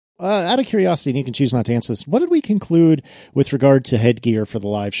out of curiosity, and you can choose not to answer this, what did we conclude with regard to headgear for the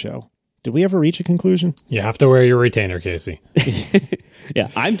live show? Did we ever reach a conclusion? You have to wear your retainer, Casey. Yeah,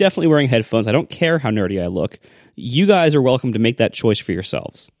 I'm definitely wearing headphones. I don't care how nerdy I look. You guys are welcome to make that choice for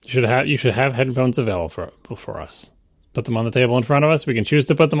yourselves. You should have headphones available for us. Put them on the table in front of us. We can choose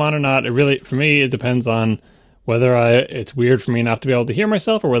to put them on or not. For me, it depends on whether it's weird for me not to be able to hear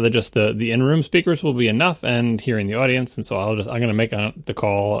myself, or whether just the in-room speakers will be enough and hearing the audience. And so I'm going to make the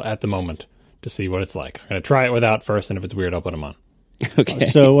call at the moment to see what it's like. I'm going to try it without first, and if it's weird, I'll put them on. Okay.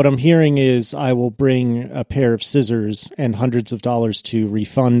 So what I'm hearing is I will bring a pair of scissors and hundreds of dollars to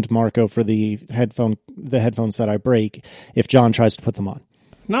refund Marco for the headphones that I break if John tries to put them on.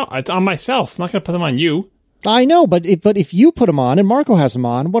 No, it's on myself. I'm not going to put them on you. I know, but if you put them on and Marco has them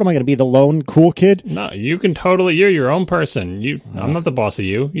on, what am I going to be, the lone cool kid? No, you can totally. You're your own person. I'm not the boss of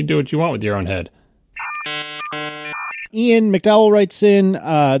you. You do what you want with your own head. Ian McDowell writes in,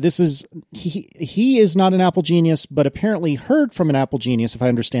 he is not an Apple genius, but apparently heard from an Apple genius, if I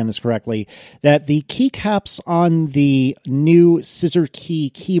understand this correctly, that the keycaps on the new Scissor Key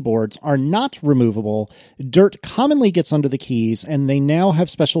keyboards are not removable. Dirt commonly gets under the keys, and they now have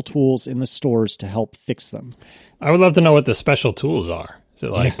special tools in the stores to help fix them. I would love to know what the special tools are. Is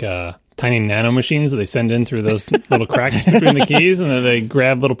it like tiny nano machines that they send in through those little cracks between the keys, and then they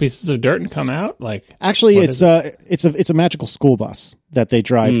grab little pieces of dirt and come out? Actually, it's a magical school bus that they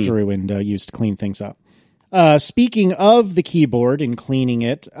drive through and use to clean things up. Speaking of the keyboard and cleaning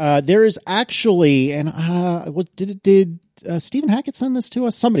it, there is actually, and did Stephen Hackett send this to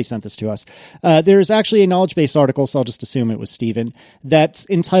us? Somebody sent this to us. There's actually a knowledge base article, so I'll just assume it was Stephen, that's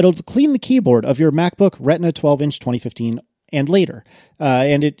entitled "Clean the Keyboard of Your MacBook Retina 12-inch 2015 and later."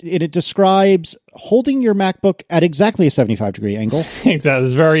 And it describes holding your MacBook at exactly a 75-degree angle. Exactly.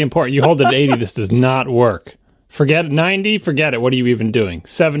 It's very important. You hold it at 80, this does not work. Forget 90, forget it. What are you even doing?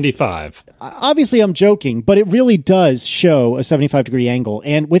 75. Obviously, I'm joking, but it really does show a 75-degree angle,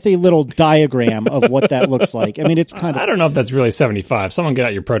 and with a little diagram of what that looks like. I mean, it's kind of... I don't know if that's really 75. Someone get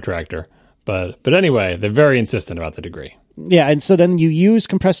out your protractor. But anyway, they're very insistent about the degree. Yeah, and so then you use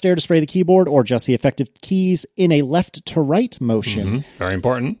compressed air to spray the keyboard or just the effective keys in a left to right motion. Mm-hmm. Very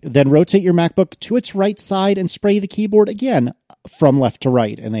important. Then rotate your MacBook to its right side and spray the keyboard again from left to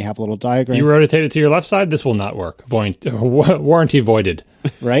right. And they have a little diagram. You rotate it to your left side, this will not work. Warranty voided.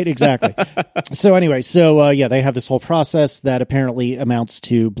 Right, exactly. So anyway, they have this whole process that apparently amounts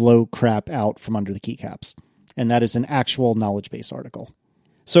to blow crap out from under the keycaps. And that is an actual knowledge base article.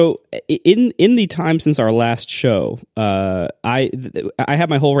 So in the time since our last show, I had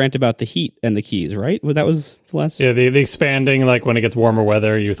my whole rant about the heat and the keys, right? Well, that was the last. Yeah, the expanding, like when it gets warmer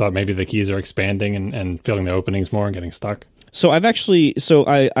weather, you thought maybe the keys are expanding and filling the openings more and getting stuck. So I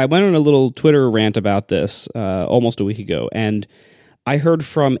went on a little Twitter rant about this almost a week ago, and I heard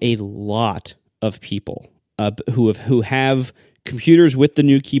from a lot of people who have computers with the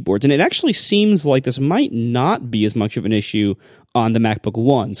new keyboards, and it actually seems like this might not be as much of an issue on the MacBook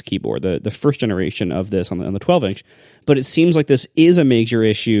One's keyboard, the first generation of this on the 12-inch, but it seems like this is a major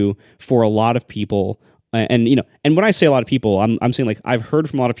issue for a lot of people. And when I say a lot of people, I'm saying like I've heard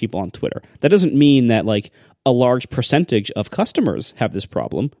from a lot of people on Twitter. That doesn't mean that like a large percentage of customers have this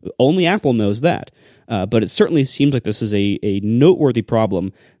problem. Only Apple knows that. But it certainly seems like this is a noteworthy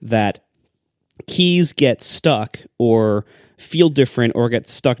problem that keys get stuck or feel different or get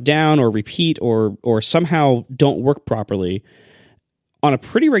stuck down or repeat or somehow don't work properly on a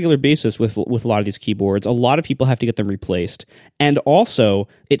pretty regular basis with a lot of these keyboards. A lot of people have to get them replaced. And also,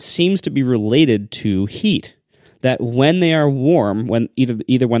 it seems to be related to heat. That when they are warm, when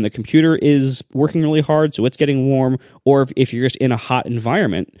either when the computer is working really hard, so it's getting warm, or if you're just in a hot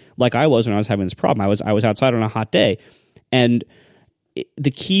environment, like I was when I was having this problem. I was outside on a hot day, and the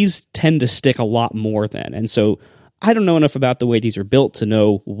keys tend to stick a lot more then. And so I don't know enough about the way these are built to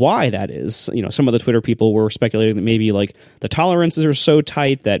know why that is. Some of the Twitter people were speculating that maybe like the tolerances are so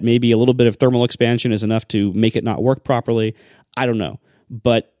tight that maybe a little bit of thermal expansion is enough to make it not work properly. I don't know.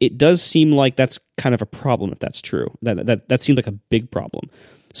 But it does seem like that's kind of a problem if that's true. That seems like a big problem.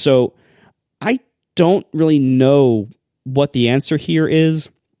 So I don't really know what the answer here is.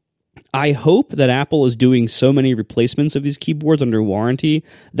 I hope that Apple is doing so many replacements of these keyboards under warranty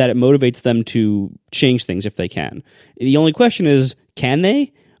that it motivates them to change things if they can. The only question is, can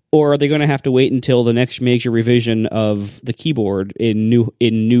they? Or are they going to have to wait until the next major revision of the keyboard in new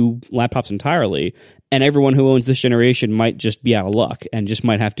laptops entirely? And everyone who owns this generation might just be out of luck and just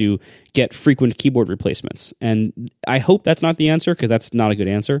might have to get frequent keyboard replacements. And I hope that's not the answer, because that's not a good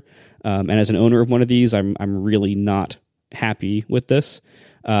answer. And as an owner of one of these, I'm really not happy with this.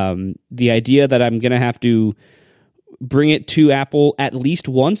 The idea that I'm going to have to bring it to Apple at least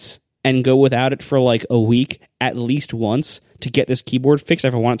once and go without it for like a week at least once to get this keyboard fixed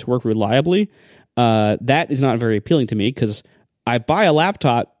if I want it to work reliably. That is not very appealing to me because I buy a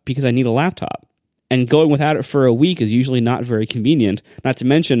laptop because I need a laptop. And going without it for a week is usually not very convenient, not to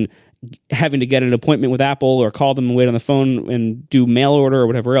mention having to get an appointment with Apple or call them and wait on the phone and do mail order or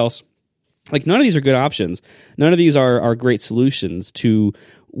whatever else. Like, none of these are good options. None of these are great solutions to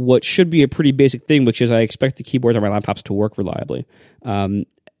what should be a pretty basic thing, which is I expect the keyboards on my laptops to work reliably. And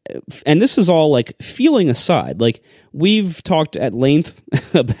this is all, like, feeling aside. Like, we've talked at length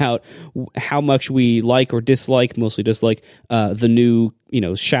about how much we like or dislike, mostly dislike, the new,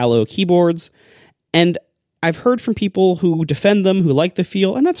 shallow keyboards. And I've heard from people who defend them, who like the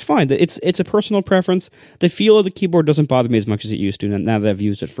feel, and that's fine. It's a personal preference. The feel of the keyboard doesn't bother me as much as it used to now that I've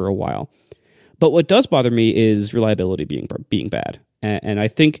used it for a while. But what does bother me is reliability being bad. And I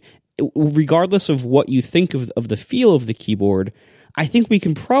think, regardless of what you think of the feel of the keyboard, I think we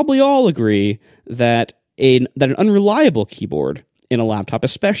can probably all agree that an unreliable keyboard in a laptop,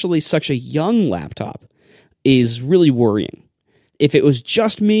 especially such a young laptop, is really worrying. If it was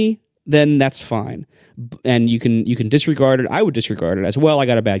just me, then that's fine. And you can disregard it. I would disregard it as well. I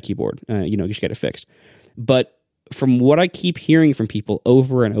got a bad keyboard. You should get it fixed. But from what I keep hearing from people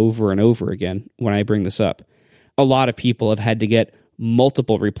over and over and over again when I bring this up, a lot of people have had to get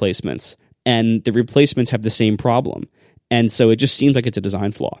multiple replacements, and the replacements have the same problem. And so it just seems like it's a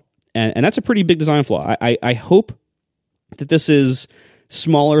design flaw. And that's a pretty big design flaw. I hope that this is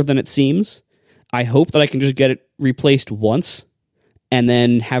smaller than it seems. I hope that I can just get it replaced once and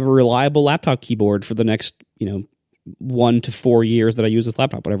then have a reliable laptop keyboard for the next, 1 to 4 years that I use this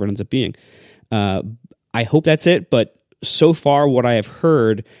laptop, whatever it ends up being. I hope that's it, but so far what I have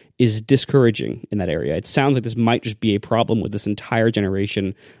heard is discouraging in that area. It sounds like this might just be a problem with this entire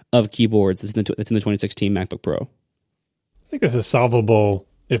generation of keyboards that's in the 2016 MacBook Pro. I think this is solvable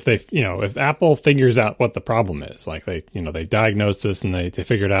if if Apple figures out what the problem is. Like they diagnose this and they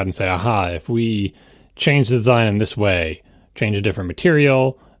figure it out and say, aha, if we change the design in this way, change a different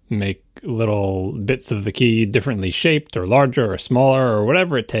material, make little bits of the key differently shaped or larger or smaller or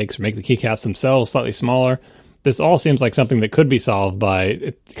whatever it takes, or make the keycaps themselves slightly smaller. This all seems like something that could be solved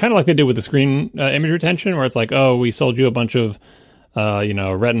by kind of like they did with the screen image retention, where it's like, oh, we sold you a bunch of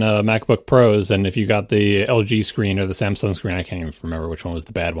Retina MacBook Pros, and if you got the LG screen or the Samsung screen, I can't even remember which one was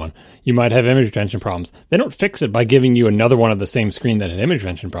the bad one, you might have image retention problems. They don't fix it by giving you another one of the same screen that had image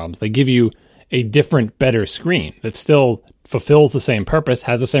retention problems. They give you a different, better screen that still fulfills the same purpose,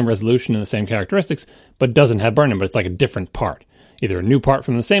 has the same resolution and the same characteristics, but doesn't have burn-in, but it's like a different part. Either a new part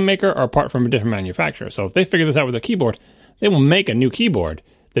from the same maker or a part from a different manufacturer. So if they figure this out with a keyboard, they will make a new keyboard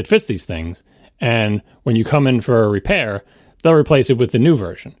that fits these things, and when you come in for a repair, they'll replace it with the new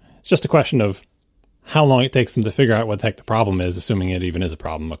version. It's just a question of how long it takes them to figure out what the heck the problem is, assuming it even is a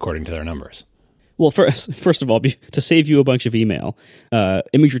problem according to their numbers. Well, first of all, to save you a bunch of email,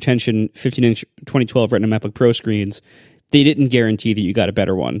 image retention 15-inch 2012 Retina MacBook Pro screens, they didn't guarantee that you got a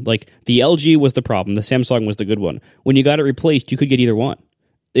better one. Like, the LG was the problem, the Samsung was the good one. When you got it replaced, you could get either one.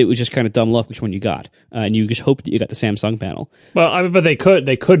 It was just kind of dumb luck which one you got, and you just hope that you got the Samsung panel. Well, but they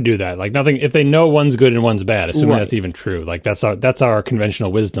could do that. Like, nothing, if they know one's good and one's bad, assuming that's even true. Like, that's our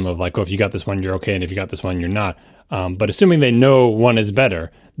conventional wisdom of like, oh, if you got this one, you're okay, and if you got this one, you're not. But assuming they know one is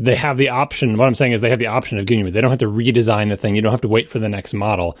better, they have the option. What I'm saying is they have the option of giving you. They don't have to redesign the thing. You don't have to wait for the next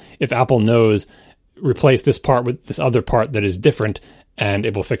model. If Apple knows, replace this part with this other part that is different, and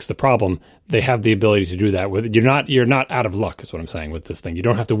it will fix the problem, they have the ability to do that. You're not out of luck, is what I'm saying with this thing. You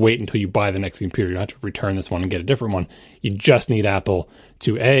don't have to wait until you buy the next computer. You don't have to return this one and get a different one. You just need Apple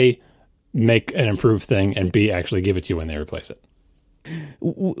to A, make an improved thing, and B, actually give it to you when they replace it.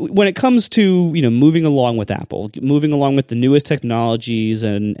 When it comes to moving along with Apple, moving along with the newest technologies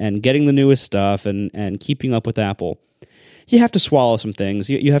and getting the newest stuff and keeping up with Apple, you have to swallow some things.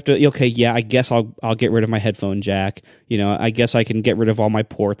 You have to, okay, yeah, I guess I'll get rid of my headphone jack. I guess I can get rid of all my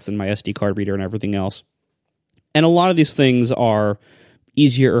ports and my SD card reader and everything else. And a lot of these things are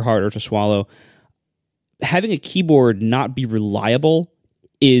easier or harder to swallow. Having a keyboard not be reliable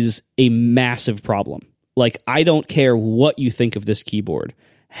is a massive problem. Like, I don't care what you think of this keyboard.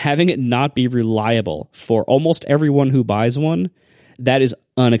 Having it not be reliable for almost everyone who buys one, that is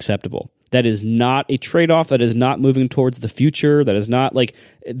unacceptable. That is not a trade-off. That is not moving towards the future. That is not, like,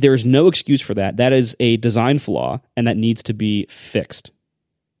 there's no excuse for that. That is a design flaw, and that needs to be fixed.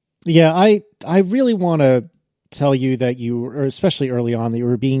 Yeah, I really want to tell you that you, or especially early on, that you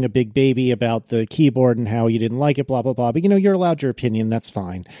were being a big baby about the keyboard and how you didn't like it, blah, blah, blah. But, you're allowed your opinion. That's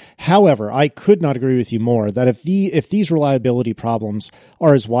fine. However, I could not agree with you more that if these reliability problems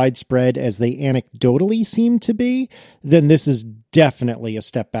are as widespread as they anecdotally seem to be, then this is definitely a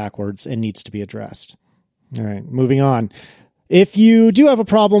step backwards and needs to be addressed. All right, moving on. If you do have a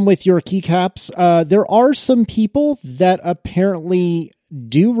problem with your keycaps, there are some people that apparently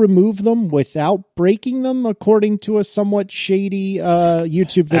do remove them without breaking them, according to a somewhat shady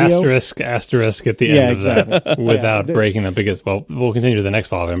YouTube video. Asterisk at the end of that, without breaking them, because, well, we'll continue to the next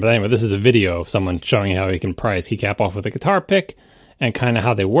follow-up. But anyway, this is a video of someone showing how he can pry his keycap off with a guitar pick and kind of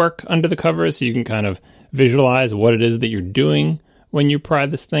how they work under the covers, so you can kind of visualize what it is that you're doing when you pry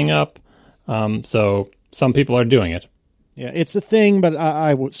this thing up. So some people are doing it. Yeah, it's a thing, but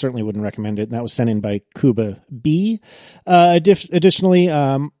I certainly wouldn't recommend it. And that was sent in by Kuba B. Additionally,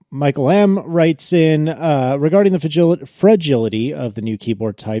 Michael M. writes in regarding the fragility of the new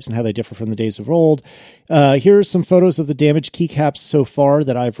keyboard types and how they differ from the days of old. Here are some photos of the damaged keycaps so far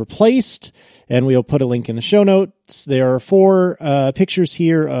that I've replaced, and we'll put a link in the show notes. There are 4 pictures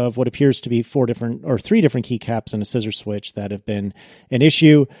here of what appears to be 3 different keycaps and a scissor switch that have been an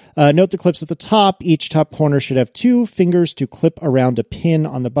issue. Note the clips at the top. Each top corner should have 2 fingers to clip around a pin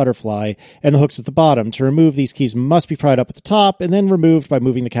on the butterfly, and the hooks at the bottom. To remove, these keys must be pried up at the top and then removed by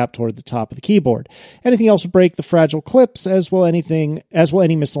moving the cap toward the top of the keyboard. Anything else will break the fragile clips, as will any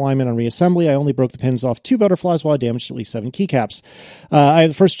misalignment on reassembly. I only broke the pins off 2 butterflies while I damaged at least 7 keycaps. I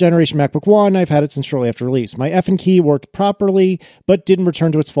have the first generation MacBook One. I've had it since shortly after release. My F and key worked properly, but didn't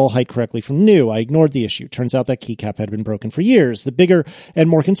return to its full height correctly from new. I ignored the issue. Turns out that keycap had been broken for years. The bigger and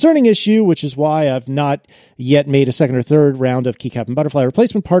more concerning issue, which is why I've not yet made a second or third round of keycap and butterfly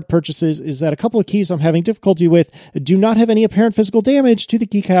replacement part purchases, is that a couple of keys I'm having difficulty with do not have any apparent physical damage to the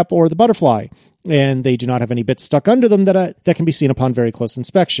keycap or the butterfly, and they do not have any bits stuck under them that can be seen upon very close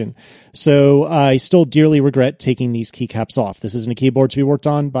inspection. So I still dearly regret taking these keycaps off. This isn't a keyboard to be worked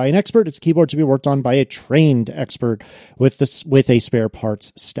on by an expert. It's a keyboard to be worked on by a trained expert with a spare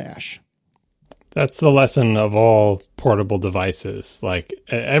parts stash. That's the lesson of all portable devices. Like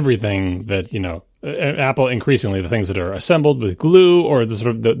everything that, Apple, increasingly the things that are assembled with glue or the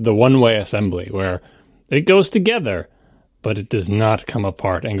sort of the one-way assembly where it goes together, but it does not come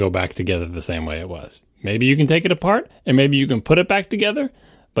apart and go back together the same way it was. Maybe you can take it apart and maybe you can put it back together,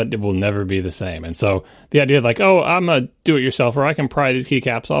 but it will never be the same. And so the idea of like, oh, I'm a do-it-yourselfer, I can pry these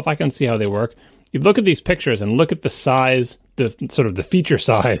keycaps off, I can see how they work. You look at these pictures and look at the size, the sort of the feature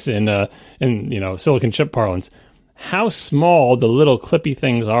size in silicon chip parlance, how small the little clippy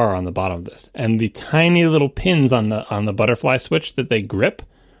things are on the bottom of this, and the tiny little pins on the butterfly switch that they grip,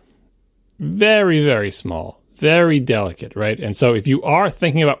 very, very small, very delicate, right? And so if you are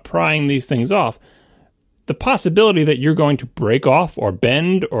thinking about prying these things off, the possibility that you're going to break off or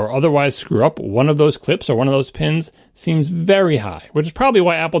bend or otherwise screw up one of those clips or one of those pins seems very high, which is probably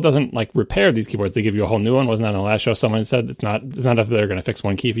why Apple doesn't repair these keyboards. They give you a whole new one. Wasn't that in the last show? Someone said it's not if they're going to fix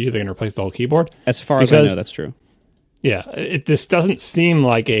one key for you, they're going to replace the whole keyboard. As far as I know, that's true. Yeah, this doesn't seem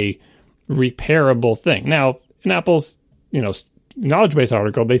like a repairable thing. Now, in Apple's knowledge base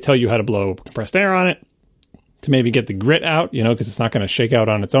article, they tell you how to blow compressed air on it to maybe get the grit out, because it's not going to shake out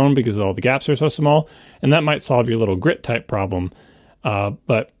on its own because all the gaps are so small, and that might solve your little grit type problem.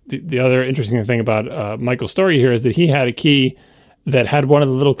 But the other interesting thing about Michael's story here is that he had a key that had one of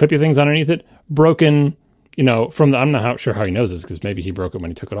the little clippy things underneath it broken, from I'm not sure how he knows this because maybe he broke it when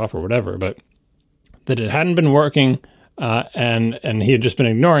he took it off or whatever, but that it hadn't been working and he had just been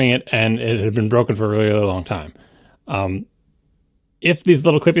ignoring it, and it had been broken for a really, really long time. If these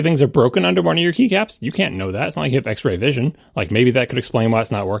little clippy things are broken under one of your keycaps, you can't know that. It's not like you have X-ray vision. Like maybe that could explain why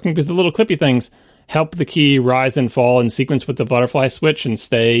it's not working, because the little clippy things help the key rise and fall in sequence with the butterfly switch and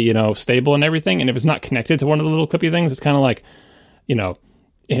stay, stable and everything. And if it's not connected to one of the little clippy things, it's kind of like,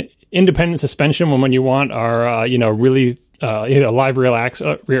 independent suspension when you want our, really live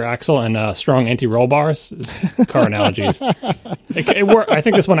rear axle and strong anti-roll bars. Car analogies. I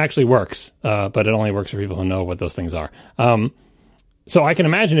think this one actually works, but it only works for people who know what those things are. So I can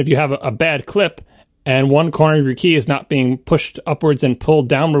imagine if you have a bad clip and one corner of your key is not being pushed upwards and pulled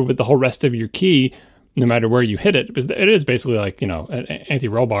downward with the whole rest of your key, no matter where you hit it, because it is basically like, an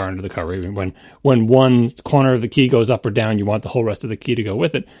anti-roll bar under the cover. When one corner of the key goes up or down, you want the whole rest of the key to go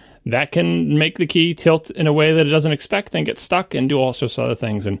with it. That can make the key tilt in a way that it doesn't expect and get stuck and do all sorts of other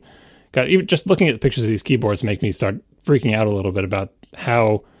things. And God, even just looking at the pictures of these keyboards make me start freaking out a little bit about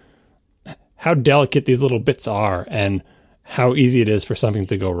how delicate these little bits are and how easy it is for something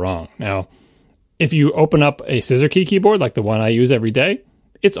to go wrong. Now, if you open up a scissor key keyboard like the one I use every day,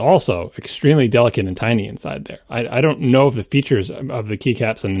 it's also extremely delicate and tiny inside there. I don't know if the features of the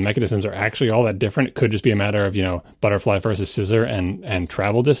keycaps and the mechanisms are actually all that different. It could just be a matter of, butterfly versus scissor and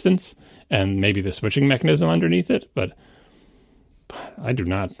travel distance and maybe the switching mechanism underneath it. But I do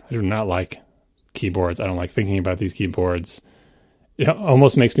not like keyboards. I don't like thinking about these keyboards. It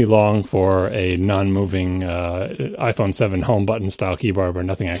almost makes me long for a non-moving iPhone 7 home button style keyboard where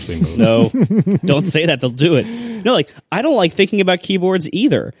nothing actually moves. No, don't say that. They'll do it. No, I don't like thinking about keyboards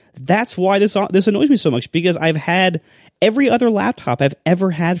either. That's why this annoys me so much, because I've had every other laptop I've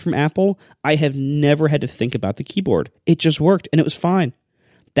ever had from Apple, I have never had to think about the keyboard. It just worked, and it was fine.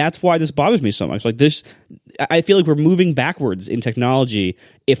 That's why this bothers me so much. I feel like we're moving backwards in technology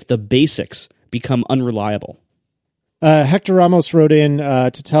if the basics become unreliable. Hector Ramos wrote in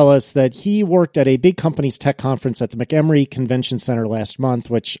to tell us that he worked at a big company's tech conference at the McEmery Convention Center last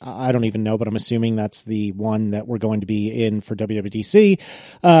month, which I don't even know, but I'm assuming that's the one that we're going to be in for WWDC.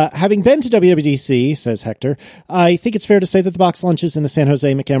 Having been to WWDC, says Hector, I think it's fair to say that the box lunches in the San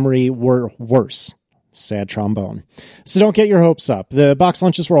Jose McEmery were worse. Sad trombone. So don't get your hopes up. The box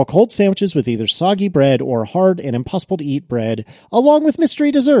lunches were all cold sandwiches with either soggy bread or hard and impossible to eat bread, along with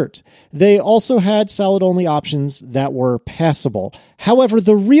mystery dessert. They also had salad-only options that were passable. However,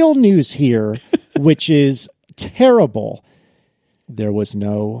 the real news here, which is terrible, there was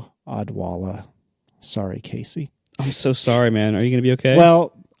no Odwalla. Sorry, Casey. I'm so sorry, man. Are you going to be okay?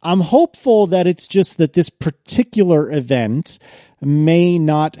 Well, I'm hopeful that it's just that this particular event may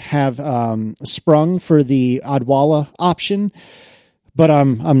not have sprung for the Odwalla option, but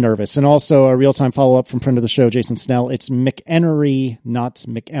I'm nervous. And also a real-time follow-up from friend of the show, Jason Snell. It's McEnery, not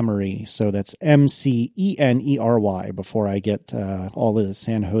McEmery. So that's MCENERY before I get all the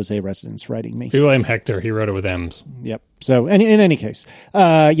San Jose residents writing me. If you blame Hector, he wrote it with M's. Yep. So in any case,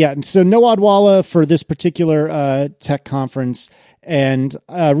 so no Odwalla for this particular tech conference. And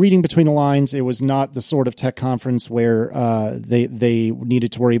reading between the lines, it was not the sort of tech conference where they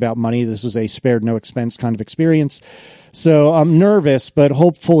needed to worry about money. This was a spared no expense kind of experience. So I'm nervous, but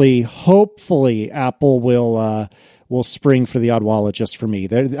hopefully Apple will spring for the Odwalla just for me.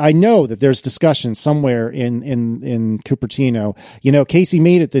 I know that there's discussion somewhere in Cupertino. Casey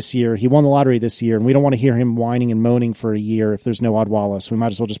made it this year. He won the lottery this year, and we don't want to hear him whining and moaning for a year if there's no Odwalla. So we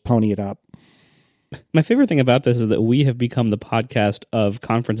might as well just pony it up. My favorite thing about this is that we have become the podcast of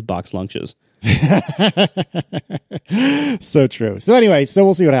conference box lunches. So true. So anyway,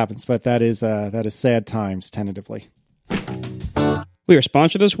 we'll see what happens, but that is sad times tentatively. We are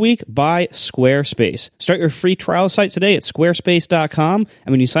sponsored this week by Squarespace. Start your free trial site today at squarespace.com,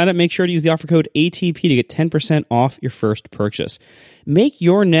 and when you sign up, make sure to use the offer code ATP to get 10% off your first purchase. Make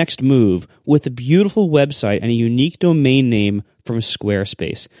your next move with a beautiful website and a unique domain name from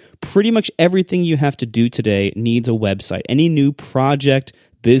Squarespace. Pretty much everything you have to do today needs a website. Any new project,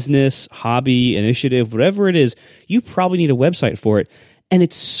 business, hobby, initiative, whatever it is, you probably need a website for it. And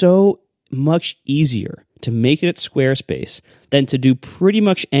it's so much easier to make it at Squarespace than to do pretty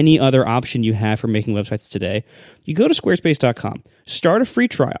much any other option you have for making websites today. You go to squarespace.com, start a free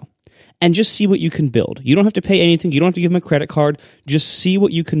trial, and just see what you can build. You don't have to pay anything. You don't have to give them a credit card. Just see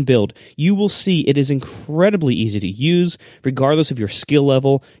what you can build. You will see it is incredibly easy to use, regardless of your skill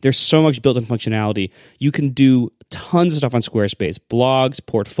level. There's so much built-in functionality. You can do tons of stuff on Squarespace, blogs,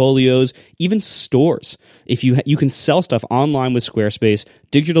 portfolios, even stores. If you can sell stuff online with Squarespace,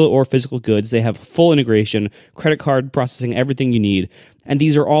 digital or physical goods. They have full integration, credit card processing, everything you need. And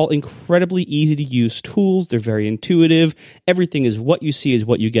these are all incredibly easy to use tools. They're very intuitive. Everything is what you see is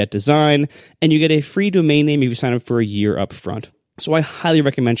what you get design. And you get a free domain name if you sign up for a year up front. So I highly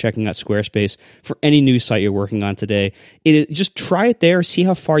recommend checking out Squarespace for any new site you're working on today. Just try it there, see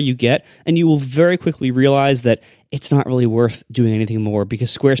how far you get, and you will very quickly realize that it's not really worth doing anything more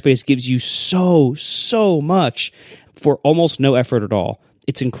because Squarespace gives you so much for almost no effort at all.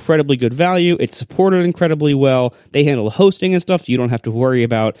 It's incredibly good value. It's supported incredibly well. They handle hosting and stuff, so you don't have to worry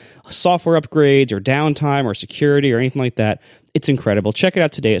about software upgrades or downtime or security or anything like that. It's incredible. Check it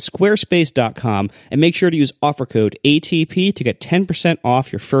out today at squarespace.com and make sure to use offer code ATP to get 10%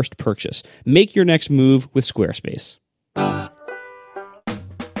 off your first purchase. Make your next move with Squarespace.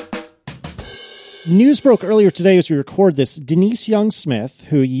 News broke earlier today as we record this. Denise Young-Smith,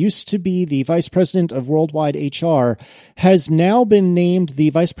 who used to be the vice president of worldwide HR, has now been named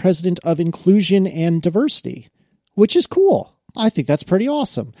the vice president of inclusion and diversity, which is cool. I think that's pretty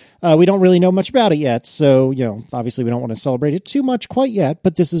awesome. We don't really know much about it yet, so, obviously we don't want to celebrate it too much quite yet,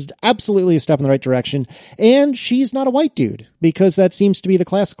 but this is absolutely a step in the right direction. And she's not a white dude, because that seems to be the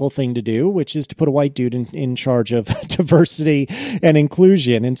classical thing to do, which is to put a white dude in charge of diversity and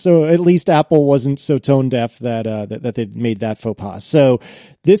inclusion. And so at least Apple wasn't so tone deaf that they'd made that faux pas. So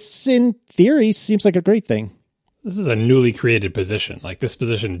this, in theory, seems like a great thing. This is a newly created position. Like, this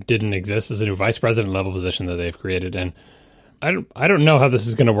position didn't exist. This is a new vice president level position that they've created. And I don't know how this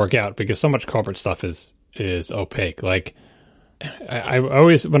is going to work out, because so much corporate stuff is opaque. Like, I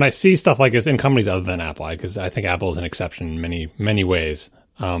always, when I see stuff like this in companies other than Apple, because I think Apple is an exception in many, many ways.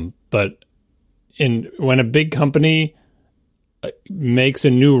 But when a big company makes a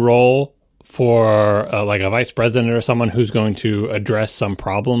new role for like a vice president or someone who's going to address some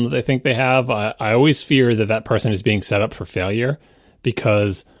problem that they think they have, I always fear that person is being set up for failure,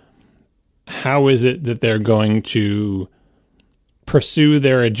 because how is it that they're going to pursue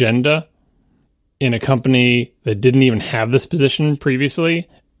their agenda in a company that didn't even have this position previously?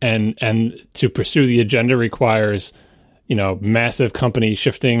 And to pursue the agenda requires, massive company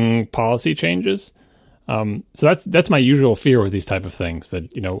shifting policy changes. So that's my usual fear with these type of things,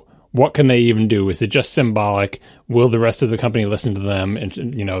 that, what can they even do? Is it just symbolic? Will the rest of the company listen to them? And,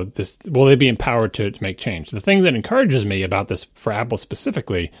 will they be empowered to make change? The thing that encourages me about this for Apple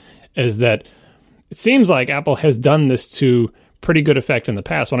specifically is that it seems like Apple has done this to pretty good effect in the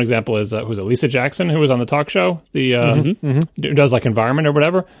past. One example is, was it Lisa Jackson, who was on the talk show, who does like environment or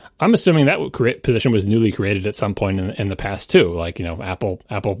whatever? I'm assuming that position was newly created at some point in the past too. Like, Apple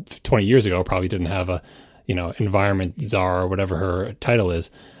 20 years ago probably didn't have a, environment czar or whatever her title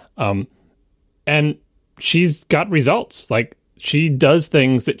is. And she's got results. Like, she does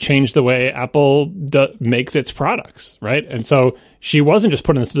things that change the way Apple makes its products, right? And so she wasn't just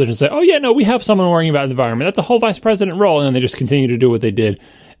put in this position to say, oh, yeah, no, we have someone worrying about the environment. That's a whole vice president role. And then they just continue to do what they did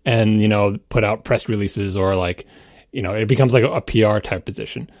and, put out press releases, or like, it becomes like a PR type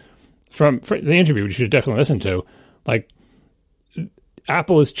position. For the interview, which you should definitely listen to, like,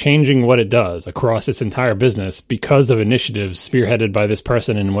 Apple is changing what it does across its entire business because of initiatives spearheaded by this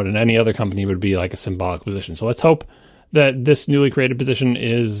person in what in any other company would be like a symbolic position. So let's hope that this newly created position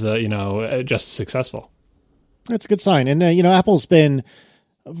is, just successful. That's a good sign. And, Apple's been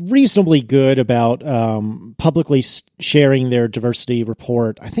reasonably good about publicly sharing their diversity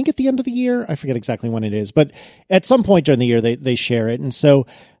report. I think at the end of the year, I forget exactly when it is, but at some point during the year, they share it. And so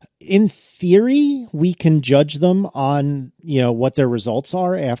in theory, we can judge them on, what their results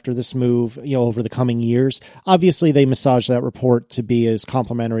are after this move, over the coming years. Obviously, they massage that report to be as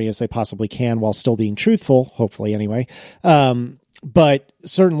complimentary as they possibly can while still being truthful, hopefully anyway. But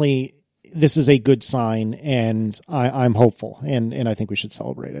certainly this is a good sign, and I'm hopeful, and I think we should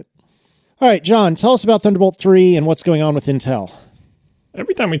celebrate it. All right, John, tell us about Thunderbolt 3 and what's going on with Intel.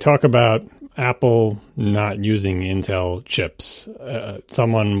 Every time we talk about Apple not using Intel chips,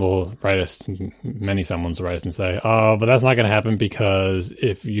 someone will write us, many someone's will write us and say, oh, but that's not going to happen, because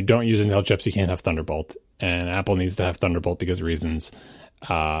if you don't use Intel chips, you can't have Thunderbolt, and Apple needs to have Thunderbolt because of reasons.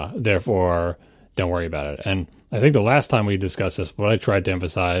 Therefore, don't worry about it. And I think the last time we discussed this, what I tried to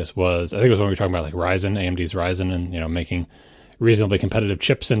emphasize was, I think it was when we were talking about like Ryzen, AMD's Ryzen, and, making reasonably competitive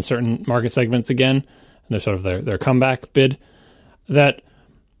chips in certain market segments again, and they're sort of their comeback bid, that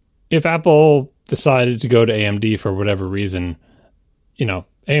if Apple decided to go to AMD for whatever reason,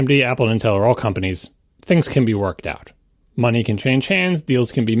 AMD, Apple, and Intel are all companies. Things can be worked out. Money can change hands.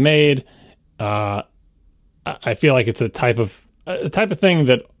 Deals can be made. I feel like it's a type of thing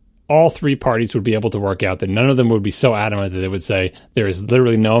that all three parties would be able to work out, that none of them would be so adamant that they would say there is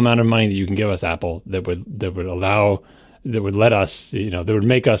literally no amount of money that you can give us, Apple, that would let us, that would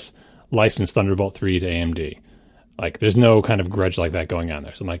make us license Thunderbolt 3 to AMD. Like, there's no kind of grudge like that going on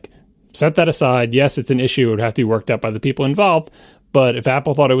there. So I'm like, set that aside. Yes, it's an issue. It would have to be worked out by the people involved. But if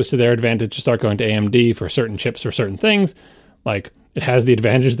Apple thought it was to their advantage to start going to AMD for certain chips or certain things, like, it has the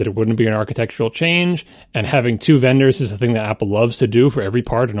advantage that it wouldn't be an architectural change. And having two vendors is a thing that Apple loves to do for every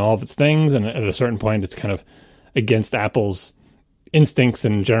part and all of its things. And at a certain point, it's kind of against Apple's instincts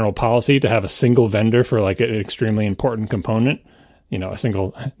and general policy to have a single vendor for like an extremely important component. A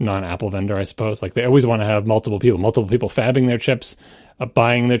single non-Apple vendor, I suppose. Like, they always want to have multiple people fabbing their chips,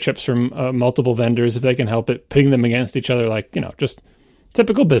 buying their chips from multiple vendors if they can help it, pitting them against each other, like, just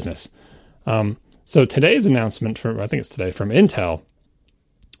typical business. So today's announcement from Intel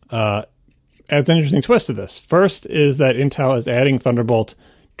adds an interesting twist to this. First is that Intel is adding Thunderbolt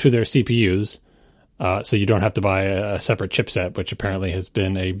to their CPUs, so you don't have to buy a separate chipset, which apparently has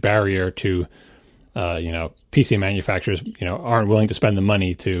been a barrier to PC manufacturers, aren't willing to spend the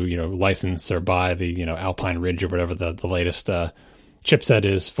money to, license or buy the, Alpine Ridge or whatever the latest chipset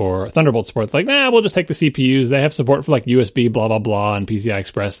is for Thunderbolt support. Like, we'll just take the CPUs. They have support for like USB, blah, blah, blah, and PCI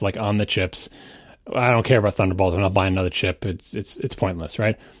Express, like on the chips. I don't care about Thunderbolt. I'm not buying another chip. It's pointless,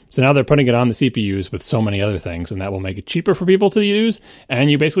 right? So now they're putting it on the CPUs with so many other things, and that will make it cheaper for people to use. And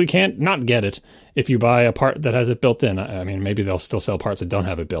you basically can't not get it if you buy a part that has it built in. I mean, maybe they'll still sell parts that don't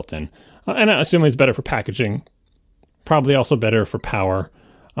have it built in. And I assume it's better for packaging, probably also better for power.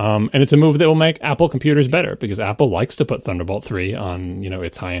 And it's a move that will make Apple computers better, because Apple likes to put Thunderbolt 3 on,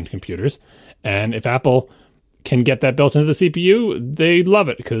 its high-end computers. And if Apple can get that built into the CPU, they love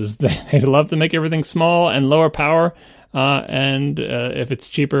it, because they love to make everything small and lower power. And if it's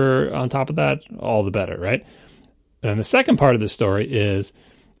cheaper on top of that, all the better, right? And the second part of the story is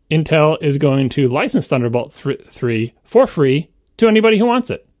Intel is going to license Thunderbolt 3 for free to anybody who wants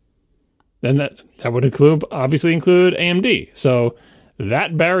it. Then that would obviously include AMD. So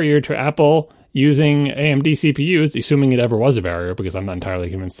that barrier to Apple using AMD CPUs, assuming it ever was a barrier, because I'm not entirely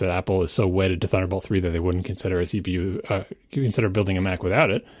convinced that Apple is so wedded to Thunderbolt 3 that they wouldn't consider a CPU, consider building a Mac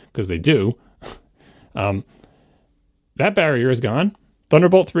without it, because they do. That barrier is gone.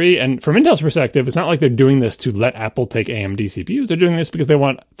 Thunderbolt 3, and from Intel's perspective, it's not like they're doing this to let Apple take AMD CPUs. They're doing this because they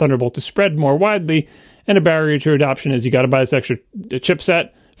want Thunderbolt to spread more widely, and a barrier to adoption is you got to buy this extra chipset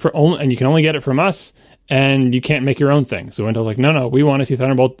and you can only get it from us, and you can't make your own thing. So Intel's like, no, we want to see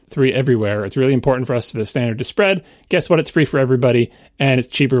Thunderbolt 3 everywhere. It's really important for us for the standard to spread. Guess what? It's free for everybody, and it's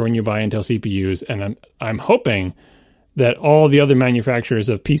cheaper when you buy Intel CPUs. And I'm hoping that all the other manufacturers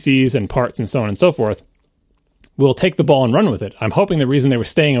of PCs and parts and so on and so forth will take the ball and run with it. I'm hoping the reason they were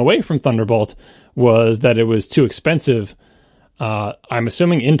staying away from Thunderbolt was that it was too expensive. I'm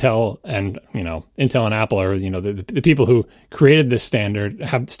assuming Intel and Apple are, the people who created this standard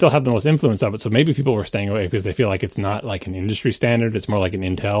still have the most influence of it. So maybe people were staying away because they feel like it's not like an industry standard. It's more like an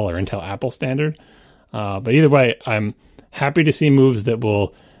Intel or Intel Apple standard. But either way, I'm happy to see moves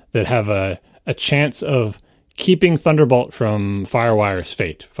that have a chance of keeping Thunderbolt from FireWire's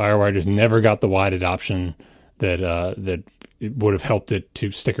fate. FireWire just never got the wide adoption that it would have helped it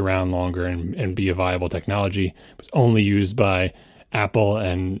to stick around longer and be a viable technology. It was only used by Apple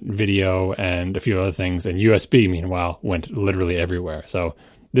and video and a few other things, and USB, meanwhile, went literally everywhere. So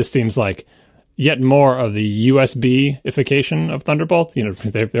this seems like yet more of the USB-ification of Thunderbolt.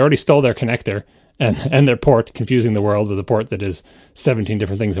 They already stole their connector and their port, confusing the world with a port that is 17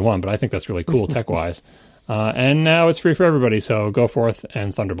 different things in one. But I think that's really cool tech-wise. And now it's free for everybody, so go forth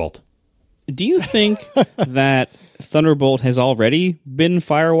and Thunderbolt. Do you think that Thunderbolt has already been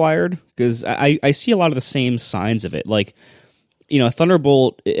FireWired? Because I see a lot of the same signs of it. Like,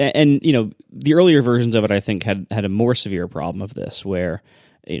 Thunderbolt, and, the earlier versions of it, I think, had a more severe problem of this, where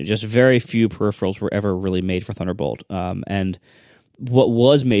just very few peripherals were ever really made for Thunderbolt. And what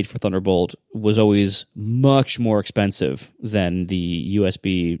was made for Thunderbolt was always much more expensive than the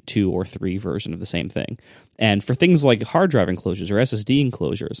USB 2 or 3 version of the same thing. And for things like hard drive enclosures or SSD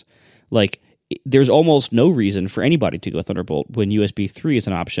enclosures, like, there's almost no reason for anybody to go Thunderbolt when USB 3 is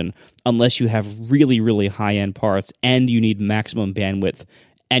an option, unless you have really, really high-end parts and you need maximum bandwidth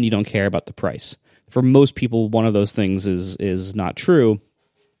and you don't care about the price. For most people, one of those things is not true.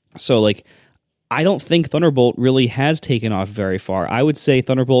 So, like, I don't think Thunderbolt really has taken off very far. I would say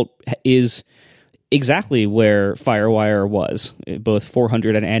Thunderbolt is exactly where FireWire was, both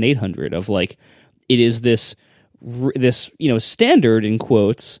 400 and 800, of, like, it is this standard, in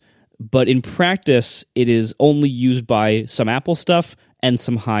quotes, but in practice, it is only used by some Apple stuff and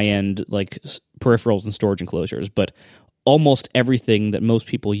some high-end like peripherals and storage enclosures. But almost everything that most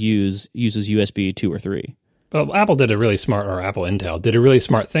people uses USB 2 or 3. Well, Apple Intel did a really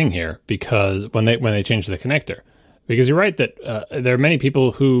smart thing here, because when they changed the connector. Because you're right that there are many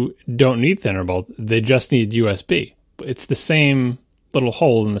people who don't need Thunderbolt; they just need USB. It's the same little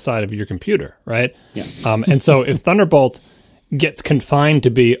hole in the side of your computer, right? Yeah. And so if Thunderbolt gets confined to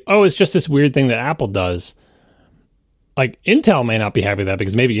be, it's just this weird thing that Apple does, like, Intel may not be happy with that,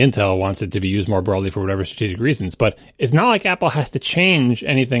 because maybe Intel wants it to be used more broadly for whatever strategic reasons, but it's not like Apple has to change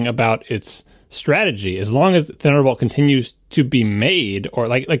anything about its strategy as long as Thunderbolt continues to be made, or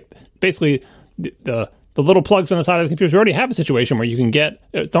like basically the little plugs on the side of the computer. We already have a situation where you can get,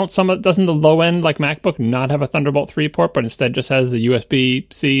 doesn't the low end like MacBook not have a Thunderbolt 3 port, but instead just has the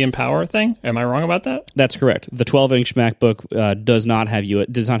USB-C and power thing? Am I wrong about that? That's correct. The 12-inch MacBook does not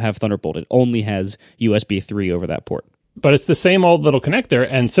have Thunderbolt. It only has USB 3 over that port. But it's the same old little connector,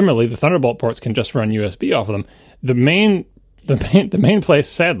 and similarly, the Thunderbolt ports can just run USB off of them. The main the main place,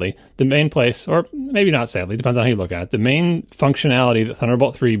 sadly, the main place, or maybe not sadly, depends on how you look at it, the main functionality that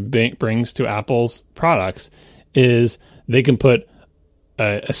Thunderbolt 3 brings to Apple's products is they can put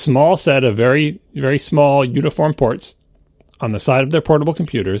a small set of very, very small uniform ports on the side of their portable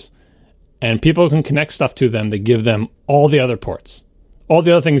computers, and people can connect stuff to them that give them all the other ports, all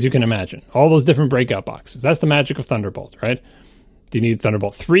the other things you can imagine, all those different breakout boxes. That's the magic of Thunderbolt, right? Do you need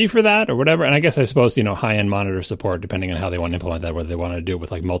Thunderbolt 3 for that or whatever? And I suppose, high-end monitor support, depending on how they want to implement that, whether they want to do it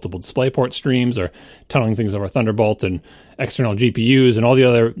with like multiple DisplayPort streams or tunneling things over Thunderbolt and external GPUs and all the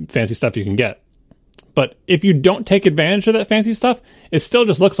other fancy stuff you can get. But if you don't take advantage of that fancy stuff, it still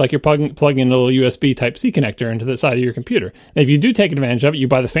just looks like you're plugging a little USB Type-C connector into the side of your computer. And if you do take advantage of it, you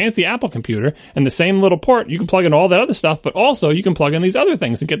buy the fancy Apple computer and the same little port, you can plug in all that other stuff, but also you can plug in these other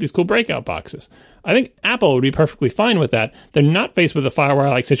things and get these cool breakout boxes. I think Apple would be perfectly fine with that. They're not faced with a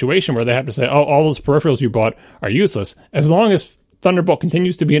FireWire-like situation where they have to say, oh, all those peripherals you bought are useless. As long as Thunderbolt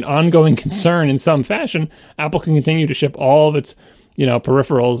continues to be an ongoing concern in some fashion, Apple can continue to ship all of its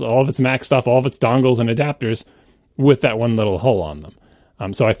peripherals, all of its Mac stuff, all of its dongles and adapters with that one little hole on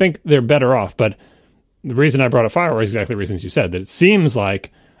them. So I think they're better off. But the reason I brought up FireWire is exactly the reasons you said, that it seems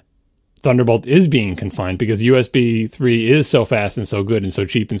like Thunderbolt is being confined because USB 3 is so fast and so good and so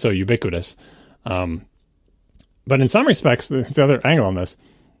cheap and so ubiquitous. But in some respects, the other angle on this,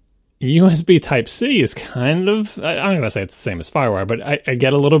 USB Type-C is kind of, I'm going to say it's the same as FireWire, but I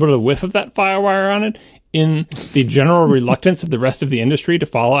get a little bit of a whiff of that FireWire on it in the general reluctance of the rest of the industry to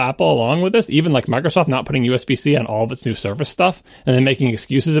follow Apple along with this, even like Microsoft not putting USB-C on all of its new Surface stuff and then making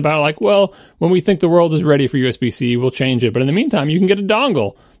excuses about it, like, well, when we think the world is ready for USB-C, we'll change it. But in the meantime, you can get a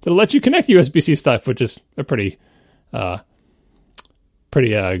dongle that'll let you connect USB-C stuff, which is a pretty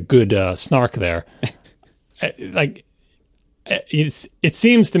good snark there. It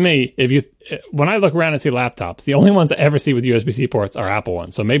seems to me, when I look around and see laptops, the only ones I ever see with USB-C ports are Apple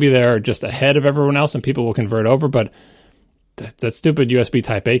ones. So maybe they're just ahead of everyone else and people will convert over, but that stupid USB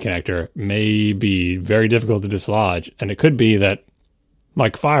Type-A connector may be very difficult to dislodge. And it could be that,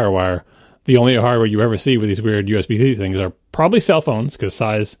 like FireWire, the only hardware you ever see with these weird USB-C things are probably cell phones, because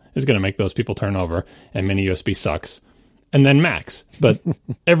size is going to make those people turn over, and mini USB sucks. And then Macs. But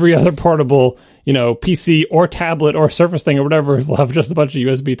every other portable, PC or tablet or Surface thing or whatever will have just a bunch of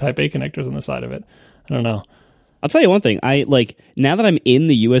USB Type-A connectors on the side of it. I don't know. I'll tell you one thing. Now that I'm in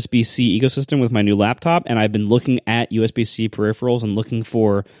the USB-C ecosystem with my new laptop, and I've been looking at USB-C peripherals and looking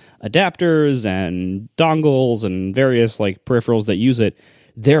for adapters and dongles and various peripherals that use it,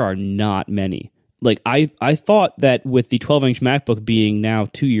 there are not many. I thought that with the 12-inch MacBook being now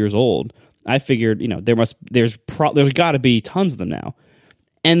 2 years old, I figured, there's got to be tons of them now.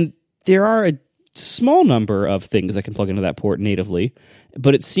 And there are a small number of things that can plug into that port natively,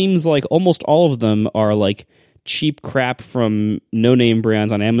 but it seems like almost all of them are cheap crap from no-name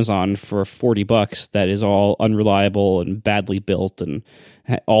brands on Amazon for $40 that is all unreliable and badly built and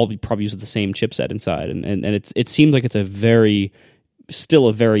all probably uses the same chipset inside. And it seems like it's still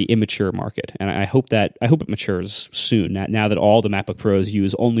a very immature market, and I hope it matures soon. Now that all the MacBook Pros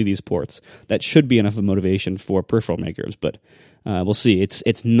use only these ports, that should be enough of a motivation for peripheral makers. But we'll see.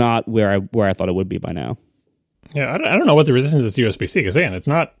 It's not where I thought it would be by now. Yeah, I don't know what the resistance is to USB-C, because again, it's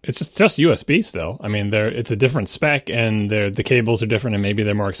just USB still. I mean, it's a different spec, and the cables are different, and maybe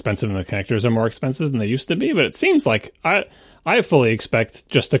they're more expensive, and the connectors are more expensive than they used to be. But it seems like I fully expect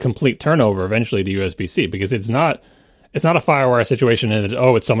just a complete turnover eventually to USB-C, because it's not a FireWire situation in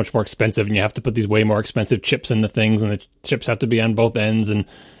that, it's so much more expensive and you have to put these way more expensive chips in the things, and the chips have to be on both ends, and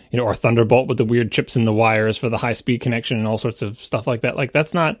or Thunderbolt with the weird chips in the wires for the high-speed connection and all sorts of stuff like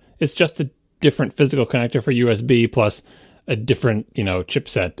that. It's just a different physical connector for USB plus a different,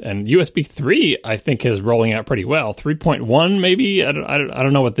 chipset. And USB 3, I think, is rolling out pretty well. 3.1 maybe. I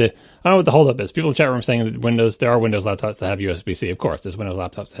don't know what the holdup is. People in the chat room saying that there are Windows laptops that have USB-C. Of course, there's Windows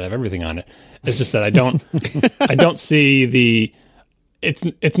laptops that have everything on it. It's just that I don't see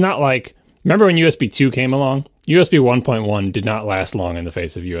it's not like, remember when USB 2 came along? USB 1.1 did not last long in the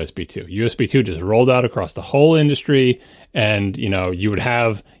face of USB 2. USB 2 just rolled out across the whole industry, and you would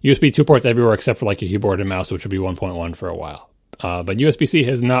have USB 2 ports everywhere except for your keyboard and mouse, which would be 1.1 for a while. But USB-C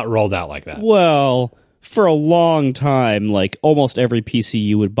has not rolled out like that. Well, for a long time, almost every PC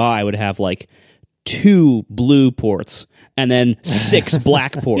you would buy would have 2 blue ports and then 6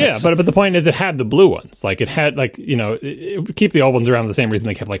 black ports. Yeah, but the point is, it had the blue ones. It had it would keep the old ones around the same reason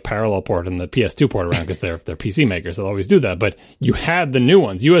they kept parallel port and the PS2 port around, because they're PC makers. They'll always do that. But you had the new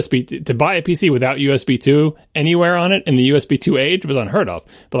ones. USB to buy a PC without USB 2 anywhere on it in the USB 2 age was unheard of.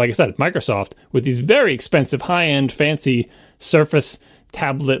 But like I said, Microsoft, with these very expensive, high-end, fancy Surface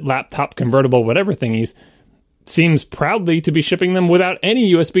tablet, laptop, convertible, whatever thingies, seems proudly to be shipping them without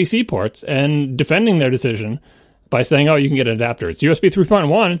any USB-C ports and defending their decision by saying, oh, you can get an adapter. It's USB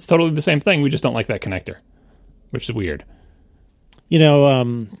 3.1. It's totally the same thing. We just don't like that connector, which is weird. You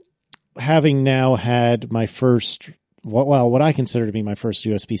know, having now had my first, what I consider to be my first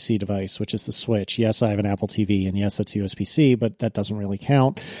USB-C device, which is the Switch. Yes, I have an Apple TV, and yes, it's USB-C, but that doesn't really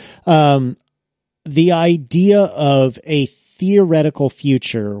count. The idea of a theoretical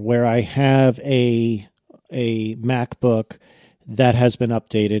future where I have a MacBook that has been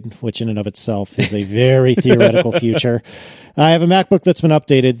updated, which in and of itself is a very theoretical future. I have a MacBook that's been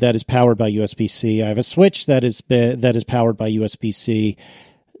updated that is powered by USB-C. I have a Switch that is powered by USB-C.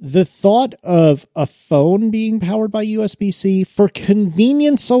 The thought of a phone being powered by USB-C for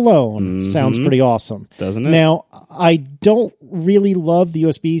convenience alone sounds pretty awesome. Doesn't it? Now, I don't really love the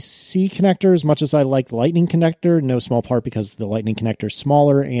USB-C connector as much as I like the Lightning connector, in no small part because the Lightning connector is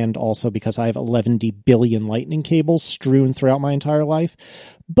smaller and also because I have 11 billion Lightning cables strewn throughout my entire life.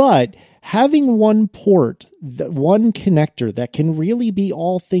 But having one port, one connector that can really be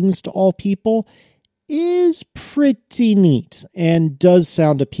all things to all people is pretty neat and does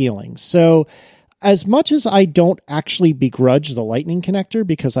sound appealing. So as much as I don't actually begrudge the Lightning connector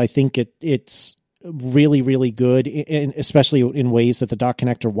because I think it's really, really good, especially in ways that the dock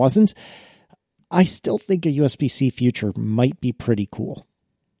connector wasn't, I still think a USB-C future might be pretty cool.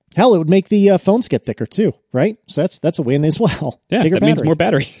 Hell, it would make the phones get thicker too, right? So that's a win as well. Yeah, Bigger that means more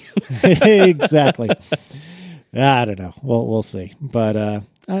battery. Exactly. I don't know. We'll see. But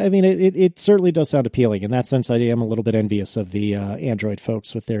I mean, it certainly does sound appealing. In that sense, I am a little bit envious of the Android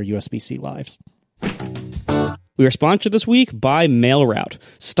folks with their USB-C lives. We are sponsored this week by MailRoute.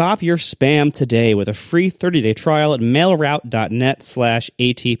 Stop your spam today with a free 30-day trial at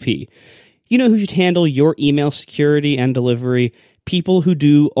mailroute.net/ATP. You know who should handle your email security and delivery? People who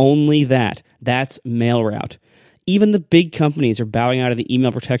do only that. That's MailRoute. Even the big companies are bowing out of the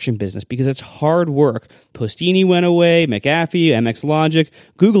email protection business because it's hard work. Postini went away, McAfee, MX Logic.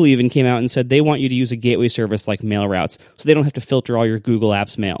 Google even came out and said they want you to use a gateway service like MailRoutes so they don't have to filter all your Google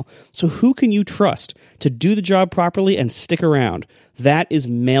Apps mail. So who can you trust to do the job properly and stick around? That is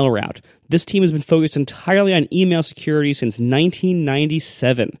MailRoute. This team has been focused entirely on email security since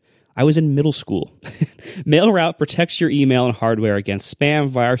 1997. I was in middle school. MailRoute protects your email and hardware against spam,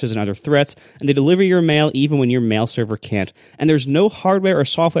 viruses, and other threats, and they deliver your mail even when your mail server can't. And there's no hardware or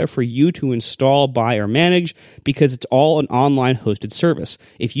software for you to install, buy, or manage because it's all an online hosted service.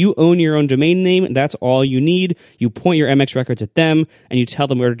 If you own your own domain name, that's all you need. You point your MX records at them, and you tell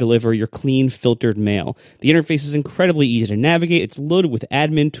them where to deliver your clean, filtered mail. The interface is incredibly easy to navigate. It's loaded with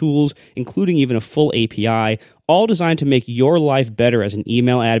admin tools, including even a full API, all designed to make your life better as an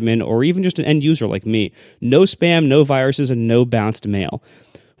email admin or even just an end user like me. No spam, no viruses, and no bounced mail.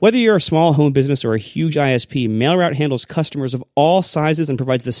 Whether you're a small home business or a huge ISP, MailRoute handles customers of all sizes and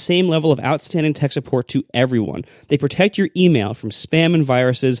provides the same level of outstanding tech support to everyone. They protect your email from spam and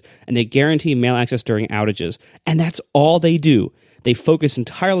viruses, and they guarantee mail access during outages. And that's all they do. They focus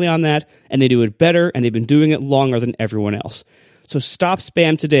entirely on that, and they do it better, and they've been doing it longer than everyone else. So stop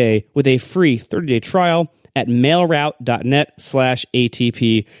spam today with a free 30-day trial at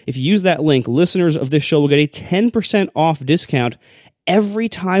mailroute.net/ATP. If you use that link, listeners of this show will get a 10% off discount every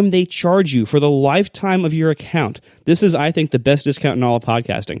time they charge you for the lifetime of your account. This is, I think, the best discount in all of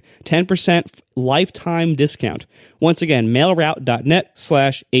podcasting. 10% lifetime discount. Once again,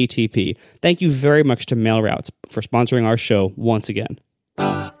 mailroute.net/ATP. Thank you very much to MailRoute for sponsoring our show once again.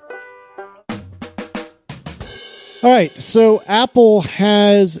 All right, so Apple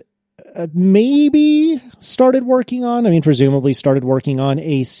has maybe started working on, presumably started working on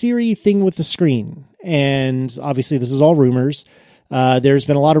a Siri thing with the screen. And obviously this is all rumors. There's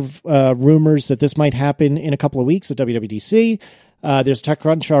been a lot of rumors that this might happen in a couple of weeks at WWDC. There's a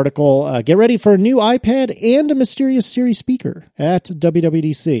TechCrunch article, get ready for a new iPad and a mysterious Siri speaker at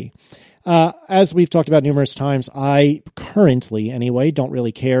WWDC. As we've talked about numerous times, I currently, anyway, don't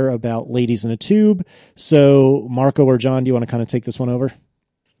really care about ladies in a tube. So Marco or John, do you want to kind of take this one over?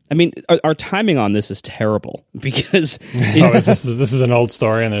 I mean, our timing on this is terrible because... this is an old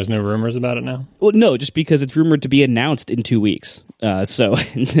story and there's no rumors about it now? Well, no, just because it's rumored to be announced in 2 weeks. So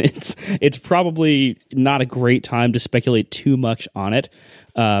it's probably not a great time to speculate too much on it.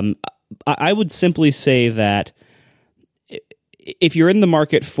 I would simply say that if you're in the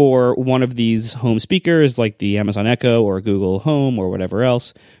market for one of these home speakers, like the Amazon Echo or Google Home or whatever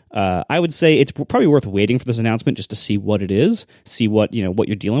else, I would say it's probably worth waiting for this announcement just to see what it is, see what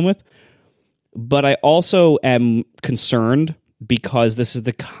you're dealing with. But I also am concerned because this is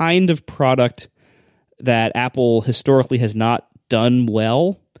the kind of product that Apple historically has not done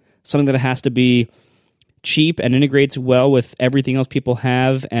well. Something that has to be cheap and integrates well with everything else people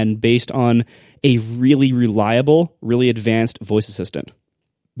have, and based on a really reliable, really advanced voice assistant.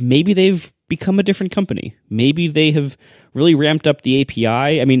 Maybe they've become a different company. Maybe they have really ramped up the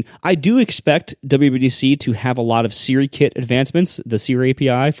API. I mean, I do expect WWDC to have a lot of SiriKit advancements, the Siri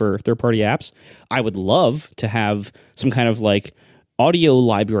API for third-party apps. I would love to have some kind of like audio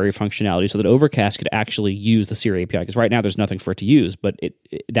library functionality so that Overcast could actually use the Siri API, because right now there's nothing for it to use, but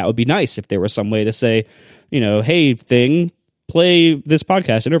that would be nice if there was some way to say, hey, thing, play this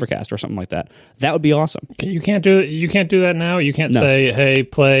podcast in Overcast or something like that. That would be awesome. You can't do that now? You can't say, hey,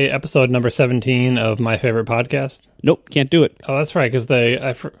 play episode number 17 of my favorite podcast? Nope, can't do it. Oh, that's right, because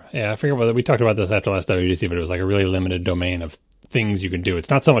I forget whether we talked about this after last WWDC, but it was like a really limited domain of things you can do. It's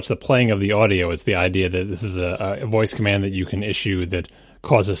not so much the playing of the audio, it's the idea that this is a voice command that you can issue that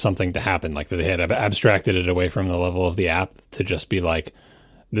causes something to happen, like that they had abstracted it away from the level of the app to just be like,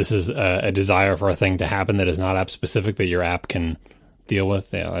 this is a desire for a thing to happen that is not app specific that your app can deal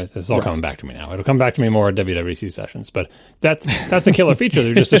with. It's all coming back to me now. It'll come back to me more at WWDC sessions, but that's a killer feature that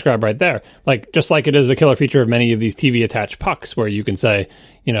you just described right there. Like, just like it is a killer feature of many of these TV attached pucks where you can say,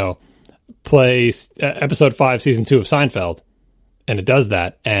 play episode 5, season 2 of Seinfeld, and it does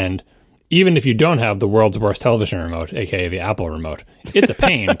that. And even if you don't have the world's worst television remote, aka the Apple remote, it's a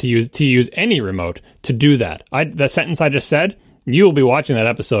pain to use any remote to do that. The sentence I just said, you will be watching that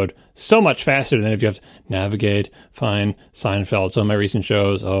episode so much faster than if you have to navigate, find Seinfeld, some of my recent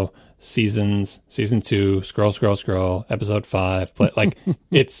shows, season 2, scroll, episode 5. Like,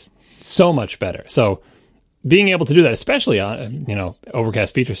 it's so much better. So being able to do that, especially on,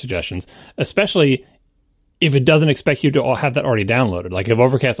 Overcast feature suggestions, especially if it doesn't expect you to have that already downloaded. Like, if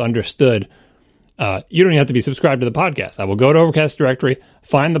Overcast understood, you don't even have to be subscribed to the podcast. I will go to Overcast directory,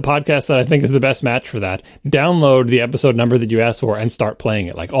 find the podcast that I think is the best match for that, download the episode number that you asked for, and start playing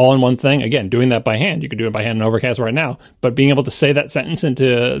it. Like, all in one thing. Again, doing that by hand. You can do it by hand in Overcast right now. But being able to say that sentence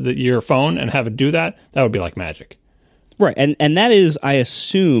into your phone and have it do that would be like magic. Right. And that is, I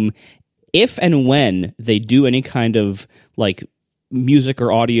assume, if and when they do any kind of like music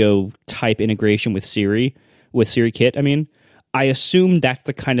or audio type integration with SiriKit, I assume that's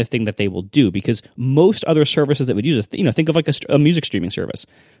the kind of thing that they will do, because most other services that would use this, think of like a music streaming service.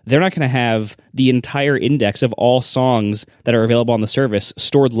 They're not going to have the entire index of all songs that are available on the service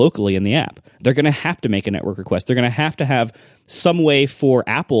stored locally in the app. They're going to have to make a network request. They're going to have some way for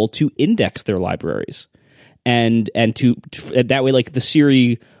Apple to index their libraries. And to that way, like the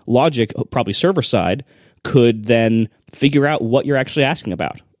Siri logic, probably server side, could then figure out what you're actually asking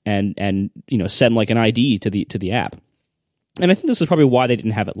about and send like an ID to the app. And I think this is probably why they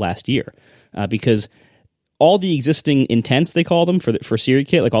didn't have it last year, because all the existing intents, they call them, for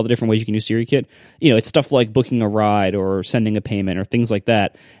SiriKit, like all the different ways you can use SiriKit, it's stuff like booking a ride or sending a payment or things like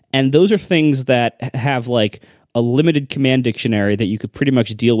that. And those are things that have like a limited command dictionary that you could pretty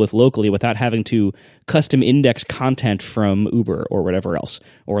much deal with locally without having to custom index content from Uber or whatever else,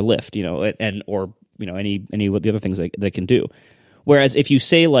 or Lyft, or any of the other things they can do. Whereas if you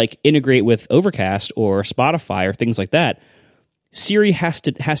say like integrate with Overcast or Spotify or things like that, Siri has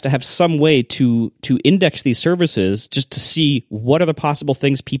to have some way to index these services just to see what are the possible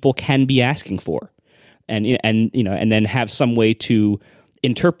things people can be asking for, and then have some way to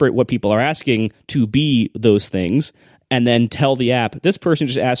interpret what people are asking to be those things, and then tell the app, this person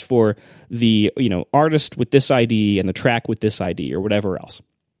just asked for the artist with this ID and the track with this ID or whatever else.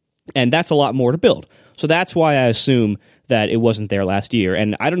 And that's a lot more to build. So that's why I assume that it wasn't there last year,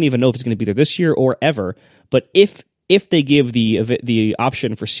 and I don't even know if it's going to be there this year or ever. But if they give the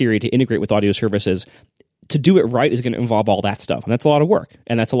option for Siri to integrate with audio services, to do it right is going to involve all that stuff. And that's a lot of work.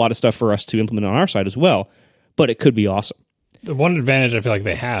 And that's a lot of stuff for us to implement on our side as well. But it could be awesome. The one advantage I feel like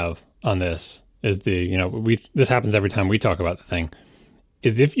they have on this is this happens every time we talk about the thing,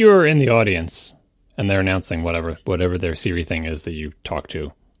 is if you're in the audience and they're announcing whatever their Siri thing is that you talk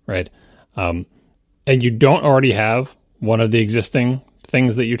to, right? And you don't already have one of the existing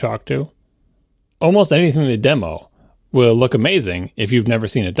things that you talk to, almost anything in the demo will look amazing if you've never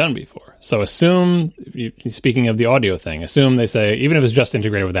seen it done before. So assume, speaking of the audio thing, assume they say, even if it's just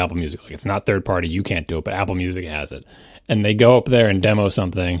integrated with Apple Music, like it's not third party, you can't do it, but Apple Music has it. And they go up there and demo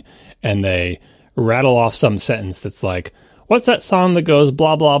something, and they rattle off some sentence that's like, what's that song that goes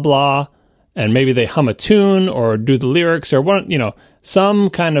blah, blah, blah? And maybe they hum a tune or do the lyrics or some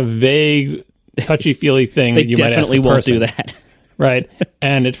kind of vague, touchy-feely thing that you might ask a person. They definitely won't do that. Right.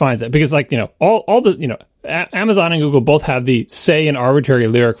 And it finds that because all the, Amazon and Google both have the say an arbitrary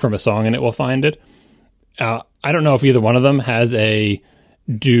lyric from a song and it will find it. I don't know if either one of them has a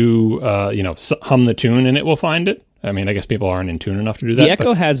hum the tune and it will find it. I mean, I guess people aren't in tune enough to do that. The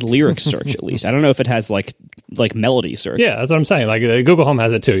Echo has lyric search, at least. I don't know if it has like melody search. Yeah, that's what I'm saying. Like Google Home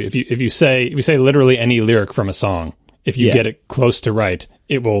has it too. If you say literally any lyric from a song, if you get it close to right,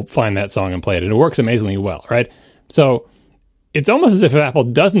 it will find that song and play it. And it works amazingly well, right? So it's almost as if Apple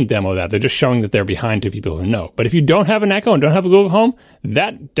doesn't demo that. They're just showing that they're behind to people who know. But if you don't have an Echo and don't have a Google Home,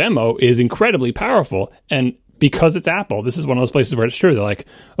 that demo is incredibly powerful. And because it's Apple, this is one of those places where it's true. They're like,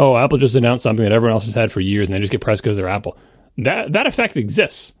 oh, Apple just announced something that everyone else has had for years, and they just get pressed because they're Apple. That effect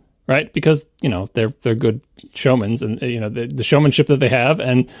exists, right? Because, they're good showmans, and, the showmanship that they have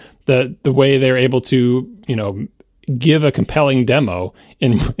and the way they're able to, give a compelling demo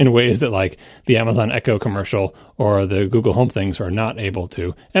in ways that like the Amazon Echo commercial or the Google Home things are not able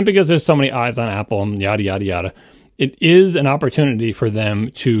to. And because there's so many eyes on Apple and yada, yada, yada, it is an opportunity for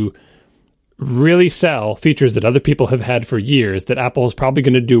them to really sell features that other people have had for years that Apple is probably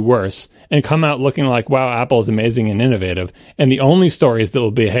going to do worse and come out looking like, wow, Apple is amazing and innovative. And the only stories that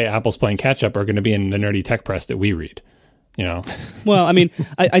will be, hey, Apple's playing catch up are going to be in the nerdy tech press that we read, Well, I mean,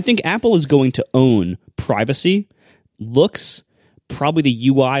 I think Apple is going to own privacy, looks, probably the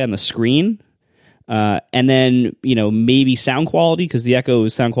UI on the screen, and then, maybe sound quality, because the Echo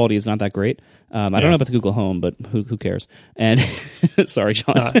sound quality is not that great. I don't know about the Google Home, but who cares? And sorry,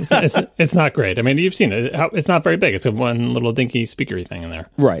 Sean. No, it's not great. I mean, you've seen it. It's not very big. It's a one little dinky speakery thing in there.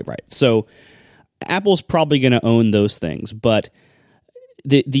 Right. So Apple's probably going to own those things, but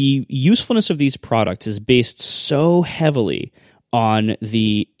the usefulness of these products is based so heavily on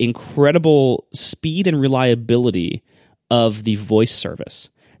the incredible speed and reliability of the voice service.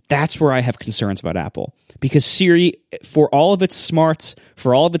 That's where I have concerns about Apple, because Siri, for all of its smarts,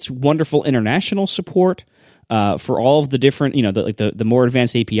 for all of its wonderful international support, for all of the different, the more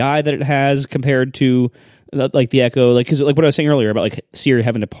advanced API that it has compared to like the Echo, because what I was saying earlier about like Siri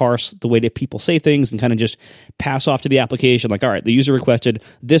having to parse the way that people say things and kind of just pass off to the application, like, all right, the user requested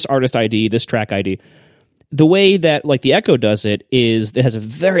this artist ID, this track ID. The way that like the Echo does it is it has a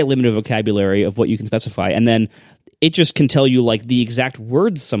very limited vocabulary of what you can specify, and then it just can tell you like the exact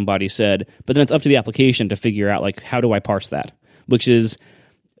words somebody said, but then it's up to the application to figure out like, how do I parse that? Which is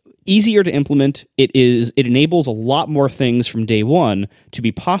easier to implement. It enables a lot more things from day one to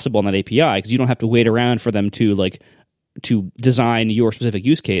be possible on that API, because you don't have to wait around for them to design your specific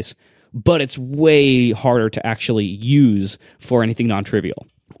use case, but it's way harder to actually use for anything non-trivial.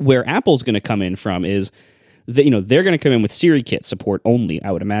 Where Apple's going to come in from is that, they're going to come in with SiriKit support only,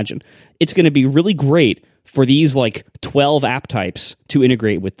 I would imagine. It's going to be really great for these like 12 app types to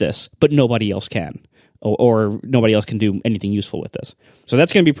integrate with this, but nobody else can, or nobody else can do anything useful with this. So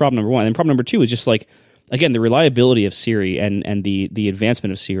that's going to be problem number one. And problem number two is just like, again, the reliability of Siri and the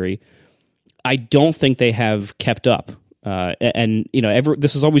advancement of Siri. I don't think they have kept up.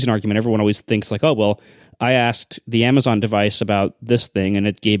 This is always an argument. Everyone always thinks like, oh, well, I asked the Amazon device about this thing and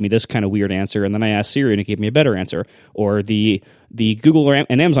it gave me this kind of weird answer, and then I asked Siri and it gave me a better answer. Or the Google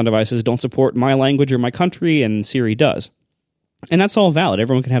and Amazon devices don't support my language or my country, and Siri does. And that's all valid.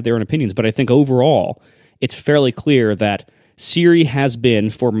 Everyone can have their own opinions, but I think overall it's fairly clear that Siri has been,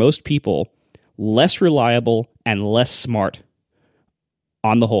 for most people, less reliable and less smart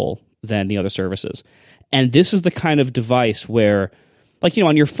on the whole than the other services. And this is the kind of device where, like,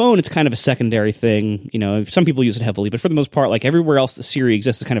 on your phone, it's kind of a secondary thing. Some people use it heavily, but for the most part, like everywhere else that Siri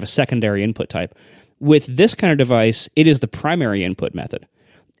exists is kind of a secondary input type. With this kind of device, it is the primary input method.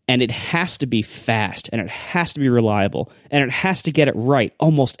 And it has to be fast, and it has to be reliable, and it has to get it right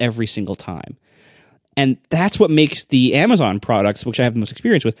almost every single time. And that's what makes the Amazon products, which I have the most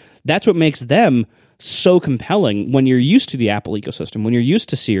experience with, that's what makes them so compelling when you're used to the Apple ecosystem, when you're used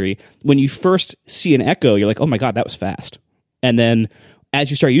to Siri. When you first see an Echo, you're like, oh my God, that was fast. And then as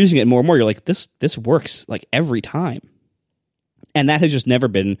you start using it more and more, you're like, this works like every time. And that has just never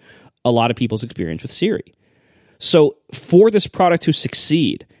been a lot of people's experience with Siri. So for this product to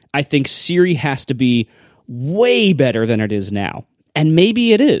succeed, I think Siri has to be way better than it is now. And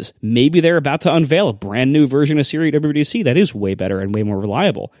maybe it is. Maybe they're about to unveil a brand new version of Siri at WWDC that is way better and way more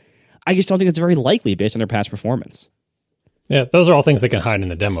reliable. I just don't think it's very likely based on their past performance. Yeah, those are all things they can hide in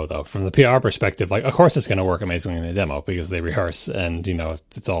the demo, though. From the PR perspective, like, of course it's going to work amazingly in the demo because they rehearse and,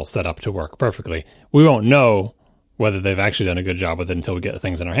 it's all set up to work perfectly. We won't know whether they've actually done a good job with it until we get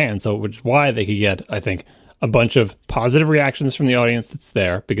things in our hands. So, which is why they could get, I think, a bunch of positive reactions from the audience that's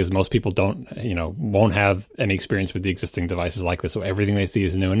there, because most people won't have any experience with the existing devices like this. So everything they see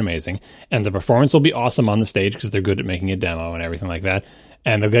is new and amazing. And the performance will be awesome on the stage because they're good at making a demo and everything like that.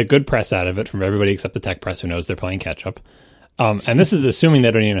 And they'll get good press out of it from everybody except the tech press who knows they're playing catch up. And this is assuming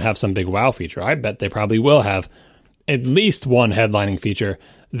they don't even have some big wow feature. I bet they probably will have at least one headlining feature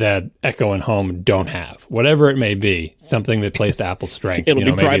that Echo and Home don't have. Whatever it may be, something that plays to Apple's strength. It'll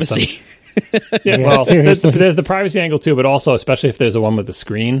be privacy. Well, there's the privacy angle too, but also, especially if there's a one with the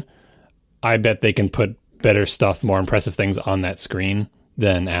screen, I bet they can put better stuff, more impressive things on that screen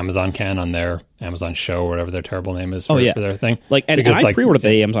than Amazon can on their Amazon Show or whatever their terrible name is for their thing. And I pre-ordered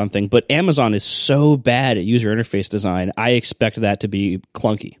the Amazon thing, but Amazon is so bad at user interface design, I expect that to be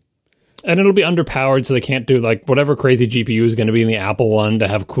clunky. And it'll be underpowered, so they can't do like whatever crazy GPU is going to be in the Apple one to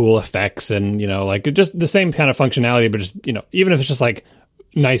have cool effects and, like just the same kind of functionality, but just, even if it's just like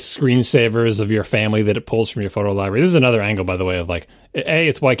nice screensavers of your family that it pulls from your photo library. This is another angle, by the way, of like, A,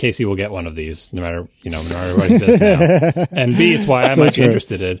 it's why Casey will get one of these, no matter what he says now. And B, it's why I might be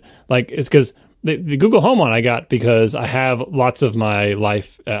interested in. Like, it's because the Google Home one I got because I have lots of my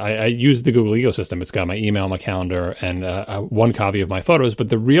life. I use the Google ecosystem. It's got my email, my calendar, and one copy of my photos. But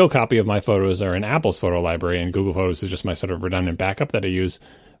the real copy of my photos are in Apple's photo library, and Google Photos is just my sort of redundant backup that I use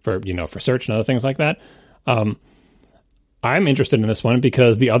for search and other things like that. I'm interested in this one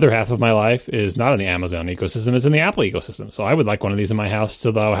because the other half of my life is not in the Amazon ecosystem, it's in the Apple ecosystem. So I would like one of these in my house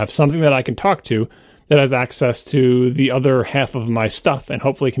so that I'll have something that I can talk to that has access to the other half of my stuff and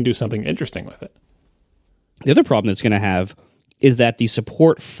hopefully can do something interesting with it. The other problem it's going to have is that the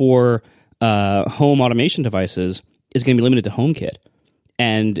support for home automation devices is going to be limited to HomeKit.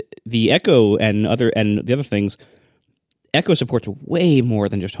 And the Echo and the other things, Echo supports way more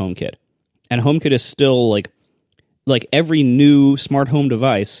than just HomeKit. And HomeKit is still like every new smart home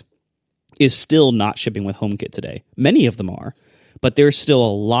device is still not shipping with HomeKit today. Many of them are, but there's still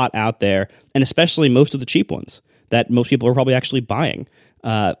a lot out there, and especially most of the cheap ones that most people are probably actually buying.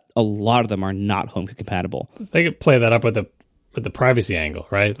 A lot of them are not HomeKit compatible. They could play that up with the privacy angle,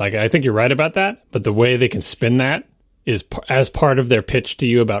 right? Like, I think you're right about that, but the way they can spin that is as part of their pitch to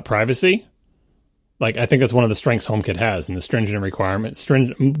you about privacy. Like, I think that's one of the strengths HomeKit has, and the stringent requirements,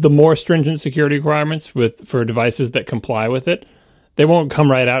 the more stringent security requirements for devices that comply with it, they won't come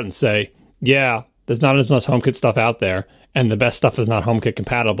right out and say, yeah, there's not as much HomeKit stuff out there, and the best stuff is not HomeKit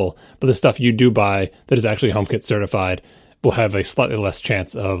compatible, but the stuff you do buy that is actually HomeKit certified will have a slightly less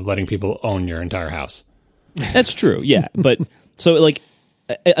chance of letting people own your entire house. That's true, yeah. But so, like,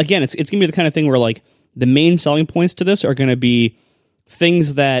 again, it's going to be the kind of thing where, like, the main selling points to this are going to be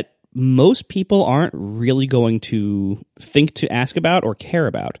things that most people aren't really going to think to ask about or care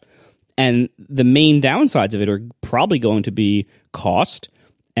about. And the main downsides of it are probably going to be cost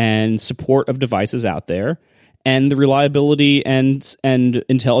and support of devices out there and the reliability and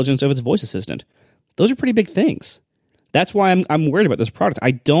intelligence of its voice assistant. Those are pretty big things. That's why I'm worried about this product.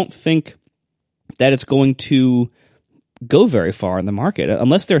 I don't think that it's going to go very far in the market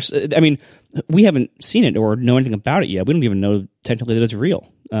unless there's, we haven't seen it or know anything about it yet. We don't even know technically that it's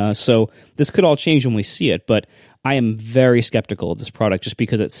real. So this could all change when we see it, but I am very skeptical of this product just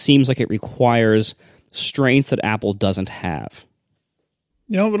because it seems like it requires strengths that Apple doesn't have.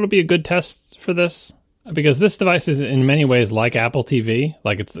 It'll be a good test for this because this device is in many ways like Apple TV.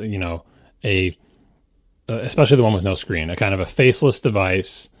 Like it's, especially the one with no screen, a kind of a faceless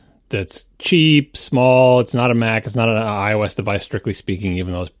device that's cheap, small. It's not a Mac. It's not an iOS device, strictly speaking,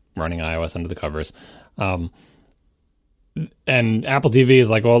 even though it's running iOS under the covers. And Apple TV is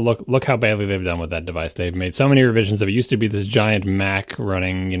like, well, look how badly they've done with that device. They've made so many revisions of it. Used to be this giant Mac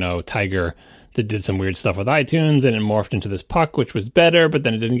running, Tiger that did some weird stuff with iTunes, and it morphed into this Puck, which was better, but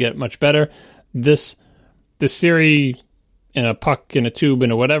then it didn't get much better. This Siri in a Puck, in a tube,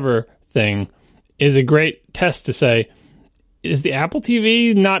 in a whatever thing is a great test to say, is the Apple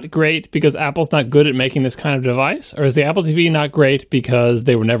TV not great because Apple's not good at making this kind of device? Or is the Apple TV not great because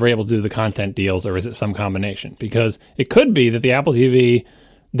they were never able to do the content deals? Or is it some combination? Because it could be that the Apple TV,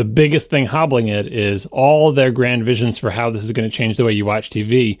 the biggest thing hobbling it is all their grand visions for how this is going to change the way you watch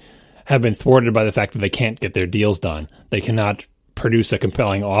TV have been thwarted by the fact that they can't get their deals done. They cannot produce a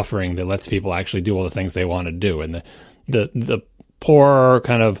compelling offering that lets people actually do all the things they want to do. And the poor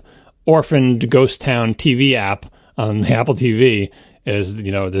kind of orphaned ghost town TV app on the Apple TV is,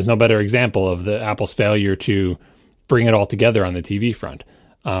 there's no better example of the Apple's failure to bring it all together on the TV front.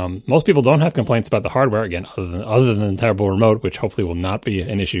 Most people don't have complaints about the hardware, again, other than the terrible remote, which hopefully will not be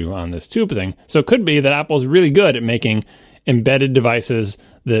an issue on this tube thing. So it could be that Apple's really good at making embedded devices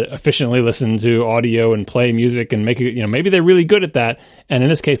that efficiently listen to audio and play music and make it, maybe they're really good at that. And in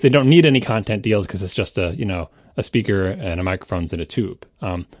this case, they don't need any content deals because it's just a speaker and a microphone's in a tube.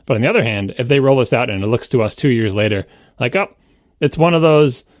 But on the other hand, if they roll this out and it looks to us 2 years later, like, it's one of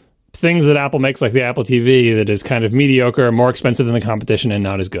those things that Apple makes like the Apple TV that is kind of mediocre, more expensive than the competition and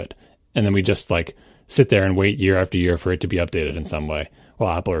not as good. And then we just sit there and wait year after year for it to be updated in some way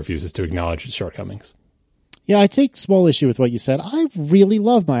while Apple refuses to acknowledge its shortcomings. Yeah, I take small issue with what you said. I really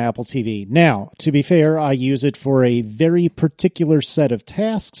love my Apple TV. Now, to be fair, I use it for a very particular set of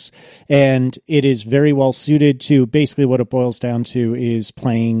tasks, and it is very well suited to basically what it boils down to is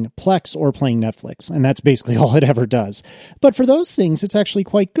playing Plex or playing Netflix, and that's basically all it ever does. But for those things, it's actually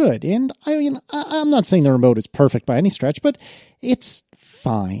quite good. And I mean, I'm not saying the remote is perfect by any stretch, but it's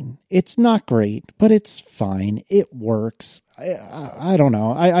fine. It's not great, but it's fine. It works. I don't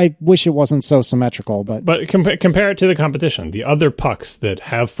know. I wish it wasn't so symmetrical, but compare it to the competition. The other pucks that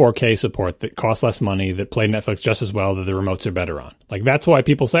have 4K support, that cost less money, that play Netflix just as well, that the remotes are better on. Like, that's why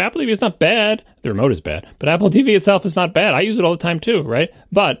people say Apple TV is not bad. The remote is bad, but Apple TV itself is not bad. I use it all the time too, right?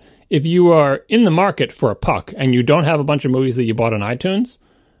 But if you are in the market for a puck and you don't have a bunch of movies that you bought on iTunes,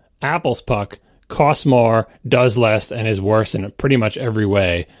 Apple's puck costs more, does less, and is worse in pretty much every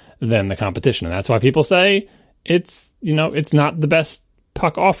way than the competition. And that's why people say it's not the best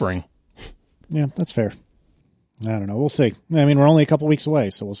puck offering. Yeah, that's fair. I don't know. We'll see. I mean, we're only a couple weeks away,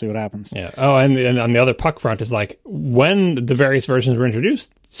 so we'll see what happens. Yeah. Oh, and on the other puck front is like, when the various versions were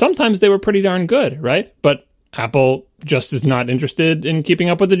introduced, sometimes they were pretty darn good, right? But Apple just is not interested in keeping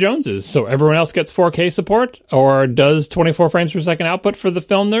up with the Joneses. So everyone else gets 4K support or does 24 frames per second output for the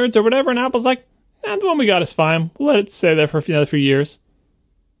film nerds or whatever, and Apple's like, the one we got is fine. We'll let it stay there for another few years.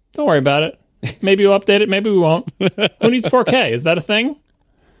 Don't worry about it. Maybe we'll update it. Maybe we won't. Who needs 4K? Is that a thing?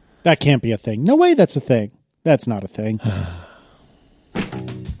 That can't be a thing. No way that's a thing. That's not a thing.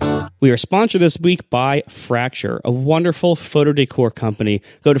 We are sponsored this week by Fracture, a wonderful photo decor company.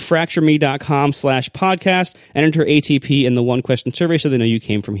 Go to fractureme.com/podcast and enter ATP in the one question survey so they know you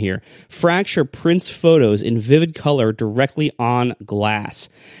came from here. Fracture prints photos in vivid color directly on glass.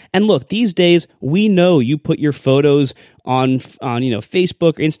 And look, these days, we know you put your photos on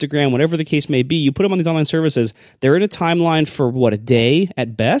Facebook, Instagram, whatever the case may be. You put them on these online services. They're in a timeline for, a day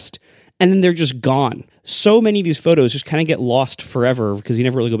at best? And then they're just gone. So many of these photos just kind of get lost forever because you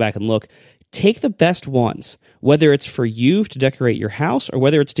never really go back and look. Take the best ones, whether it's for you to decorate your house or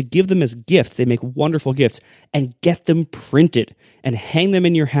whether it's to give them as gifts. They make wonderful gifts, and get them printed and hang them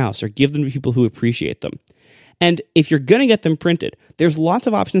in your house or give them to people who appreciate them. And if you're going to get them printed, there's lots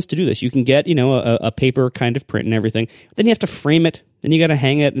of options to do this. You can get, a paper kind of print and everything. Then you have to frame it. Then you got to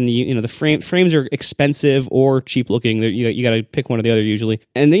hang it, and the frames are expensive or cheap looking. You got to pick one or the other usually,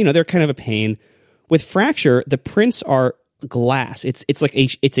 and they're kind of a pain. With Fracture, the prints are glass. It's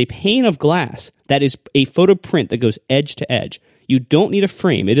a pane of glass that is a photo print that goes edge to edge. You don't need a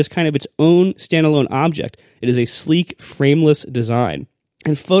frame. It is kind of its own standalone object. It is a sleek, frameless design,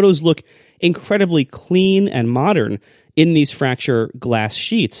 and photos look incredibly clean and modern in these Fracture glass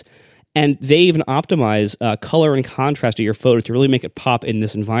sheets. And they even optimize color and contrast of your photo to really make it pop in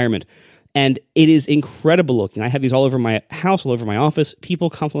this environment. And it is incredible looking. I have these all over my house, all over my office.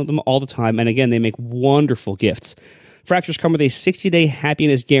 People compliment them all the time. And again, they make wonderful gifts. Fractures come with a 60-day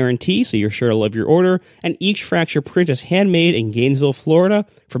happiness guarantee, so you're sure to love your order. And each Fracture print is handmade in Gainesville, Florida,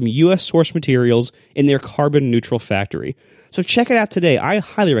 from U.S. source materials in their carbon-neutral factory. So check it out today. I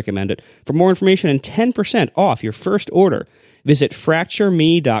highly recommend it. For more information and 10% off your first order, visit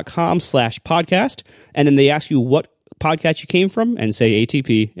fractureme.com/podcast, and then they ask you what podcast you came from and say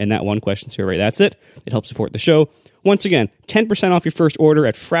ATP in that one question survey. That's it. It helps support the show. Once again, 10% off your first order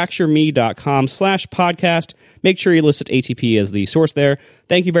at fractureme.com/podcast. Make sure you list ATP as the source there.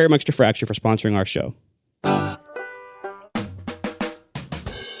 Thank you very much to Fracture for sponsoring our show.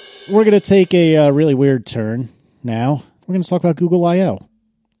 We're going to take a really weird turn now. We're going to talk about Google I.O.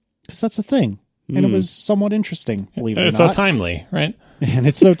 because that's a thing. And it was somewhat interesting, believe it or not. It's so timely, right? And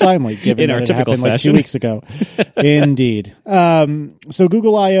it's so timely, given that it happened like 2 weeks ago. Indeed. So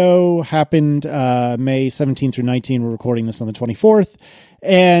Google I.O. happened May 17 through 19. We're recording this on the 24th.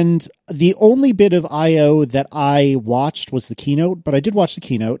 And the only bit of I.O. that I watched was the keynote, but I did watch the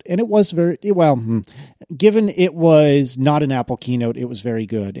keynote, and it was given it was not an Apple keynote, it was very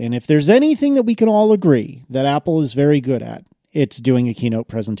good. And if there's anything that we can all agree that Apple is very good at, it's doing a keynote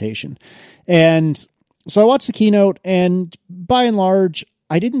presentation. And so I watched the keynote, and by and large,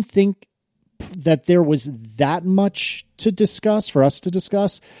 I didn't think that there was that much to discuss, for us to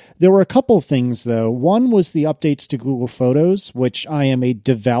discuss. There were a couple of things, though. One was the updates to Google Photos, which I am a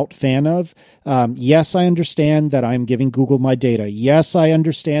devout fan of. Yes, I understand that I'm giving Google my data. Yes, I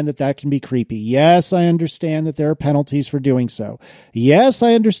understand that that can be creepy. Yes, I understand that there are penalties for doing so. Yes,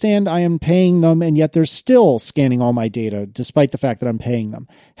 I understand I am paying them, and yet they're still scanning all my data, despite the fact that I'm paying them.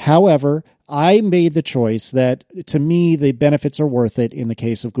 However, I made the choice that, to me, the benefits are worth it in the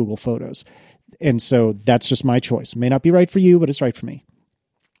case of Google Photos. And so that's just my choice. It may not be right for you, but it's right for me.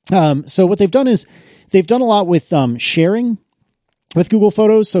 So what they've done is they've done a lot with sharing. with Google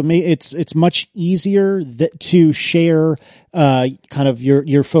Photos. So it's much easier to share kind of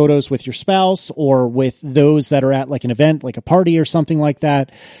your photos with your spouse or with those that are at like an event, like a party or something like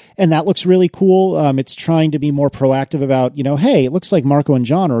that. And that looks really cool. It's trying to be more proactive about, hey, it looks like Marco and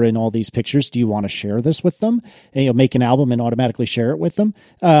John are in all these pictures. Do you want to share this with them? And make an album and automatically share it with them.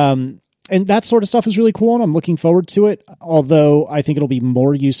 And that sort of stuff is really cool, and I'm looking forward to it. Although I think it'll be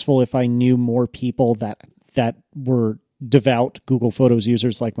more useful if I knew more people that were devout Google Photos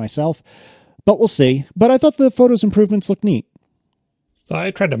users like myself. But we'll see. But I thought the Photos improvements looked neat. So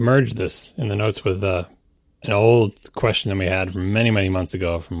I tried to merge this in the notes with an old question that we had from many, many months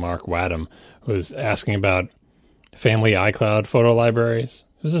ago from Mark Wadham, who was asking about family iCloud photo libraries.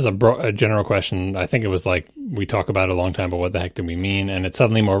 This is a general question. I think it was like we talk about it a long time, but what the heck do we mean? And it's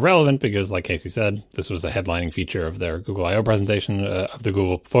suddenly more relevant because, like Casey said, this was a headlining feature of their Google I/O presentation, of the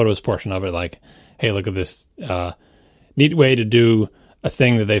Google Photos portion of it. Like, hey, look at this neat way to do a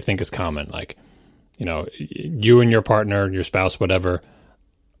thing that they think is common. Like, you and your partner, your spouse, whatever,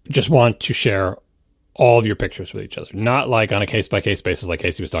 just want to share all of your pictures with each other. Not like on a case-by-case basis like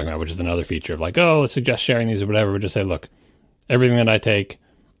Casey was talking about, which is another feature of like, oh, let's suggest sharing these or whatever. But just say, look, everything that I take,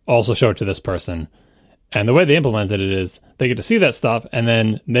 also show it to this person. And the way they implemented it is they get to see that stuff, and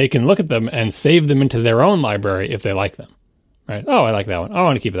then they can look at them and save them into their own library if they like them. Right? Oh, I like that one. Oh, I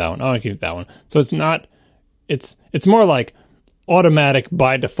want to keep that one. Oh, I want to keep that one. So it's not, it's more like automatic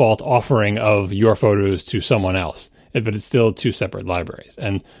by default offering of your photos to someone else, but it's still two separate libraries.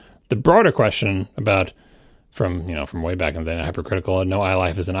 And the broader question about from way back in the day, hypercritical and no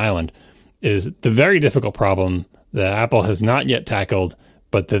iLife is an island, is the very difficult problem that Apple has not yet tackled,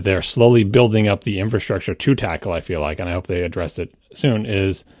 but that they're slowly building up the infrastructure to tackle, I feel like, and I hope they address it soon,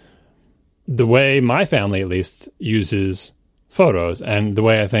 is the way my family, at least, uses photos, and the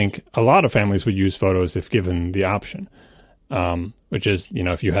way I think a lot of families would use photos if given the option, which is,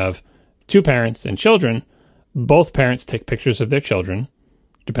 if you have two parents and children, both parents take pictures of their children,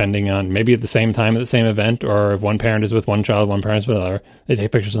 depending on maybe at the same time at the same event, or if one parent is with one child, one parent is with another. They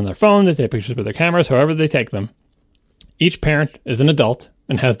take pictures on their phone, they take pictures with their cameras, however they take them. Each parent is an adult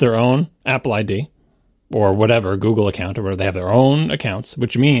and has their own Apple ID or whatever, Google account, or whatever. They have their own accounts,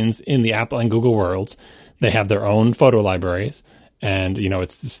 which means in the Apple and Google worlds, they have their own photo libraries. And,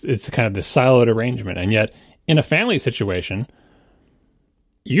 it's kind of this siloed arrangement. And yet in a family situation,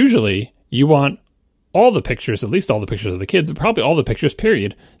 usually you want all the pictures, at least all the pictures of the kids, but probably all the pictures,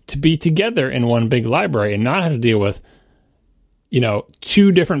 period, to be together in one big library and not have to deal with,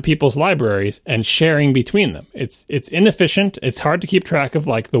 two different people's libraries and sharing between them. It's inefficient. It's hard to keep track of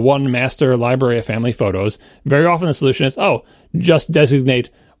like the one master library of family photos. Very often the solution is, just designate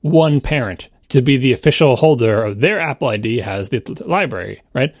one parent to be the official holder of their Apple ID has the library,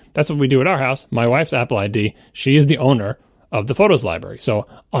 right? That's what we do at our house. My wife's Apple ID, she is the owner of the Photos library. So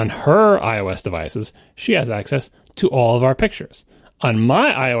on her iOS devices, she has access to all of our pictures. On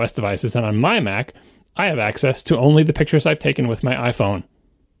my iOS devices and on my Mac, I have access to only the pictures I've taken with my iPhone,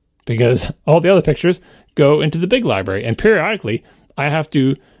 because all the other pictures go into the big library. And periodically, I have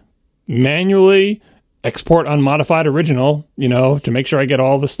to manually export unmodified original, to make sure I get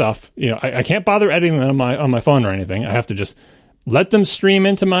all the stuff. I can't bother editing them on my phone or anything. I have to just let them stream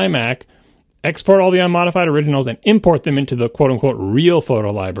into my Mac, export all the unmodified originals, and import them into the quote-unquote real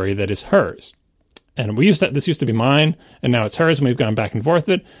photo library that is hers. And this used to be mine, and now it's hers, and we've gone back and forth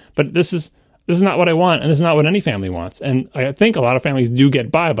with it. But this is not what I want, and this is not what any family wants. And I think a lot of families do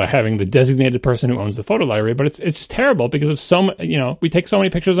get by having the designated person who owns the photo library, but it's terrible because of we take so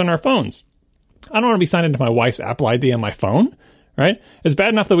many pictures on our phones. I don't want to be signed into my wife's Apple ID on my phone, right? It's bad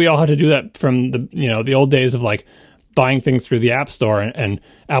enough that we all had to do that from the old days of like buying things through the App Store, and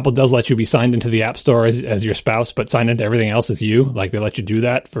Apple does let you be signed into the App Store as your spouse, but signed into everything else as you. Like they let you do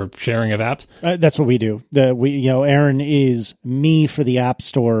that for sharing of apps. That's what we do. Erin is me for the App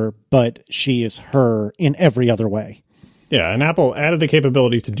Store, but she is her in every other way. Yeah, and Apple added the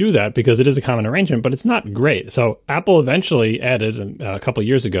capability to do that because it is a common arrangement, but it's not great. So Apple eventually added a couple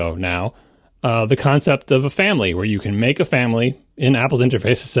years ago now the concept of a family, where you can make a family in Apple's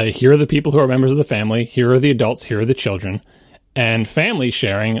interface to say, here are the people who are members of the family, here are the adults, here are the children. And family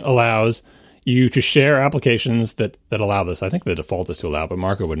sharing allows you to share applications that allow this. I think the default is to allow, but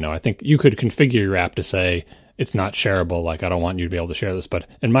Marco would know. I think you could configure your app to say it's not shareable, like I don't want you to be able to share this. But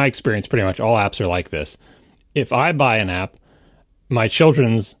in my experience, pretty much all apps are like this. If I buy an app, my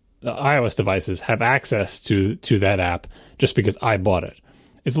children's iOS devices have access to that app just because I bought it.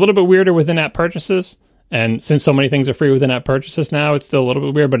 It's a little bit weirder with in-app purchases, and since so many things are free with in-app purchases now, it's still a little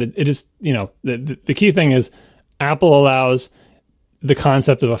bit weird, but it is, the key thing is Apple allows the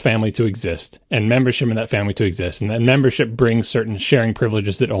concept of a family to exist and membership in that family to exist. And that membership brings certain sharing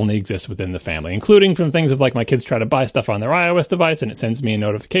privileges that only exist within the family, including from things of like my kids try to buy stuff on their iOS device and it sends me a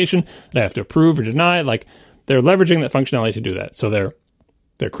notification that I have to approve or deny. Like they're leveraging that functionality to do that. So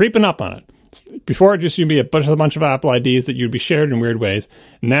they're creeping up on it. Before it just used to be a bunch of Apple IDs that you'd be shared in weird ways.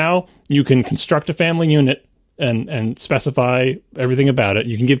 Now you can construct a family unit and specify everything about it.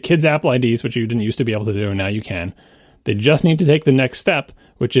 You can give kids Apple IDs, which you didn't used to be able to do, and now you can. They just need to take the next step,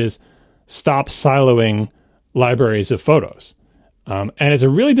 which is stop siloing libraries of photos. And it's a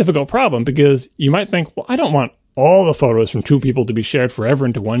really difficult problem because you might think, well, I don't want all the photos from two people to be shared forever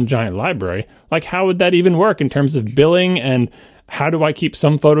into one giant library. Like, how would that even work in terms of billing? And how do I keep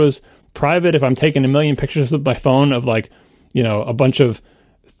some photos private if I'm taking a million pictures with my phone of like, a bunch of,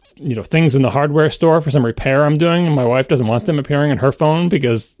 things in the hardware store for some repair I'm doing, and my wife doesn't want them appearing on her phone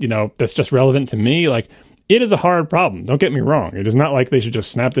because, that's just relevant to me. Like, it is a hard problem. Don't get me wrong. It is not like they should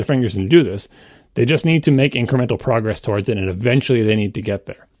just snap their fingers and do this. They just need to make incremental progress towards it, and eventually they need to get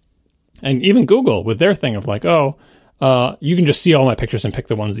there. And even Google, with their thing of like, you can just see all my pictures and pick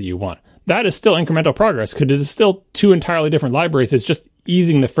the ones that you want. That is still incremental progress because it is still two entirely different libraries. It's just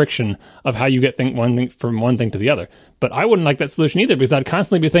easing the friction of how you get one thing from one thing to the other. But I wouldn't like that solution either because I'd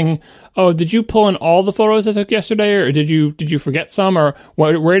constantly be thinking, oh, did you pull in all the photos I took yesterday, or did you forget some, or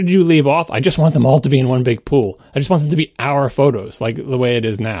where did you leave off? I just want them all to be in one big pool. I just want them to be our photos like the way it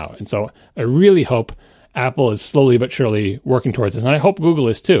is now. And so I really hope Apple is slowly but surely working towards this. And I hope Google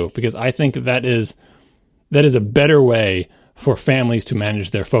is too, because I think that is a better way for families to manage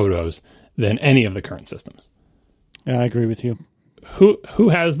their photos than any of the current systems. Yeah, I agree with you. Who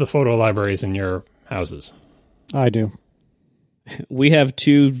has the photo libraries in your houses? I do. We have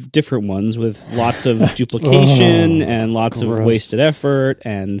two different ones with lots of duplication and lots gross. of wasted effort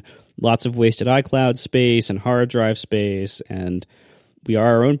and lots of wasted iCloud space and hard drive space. And we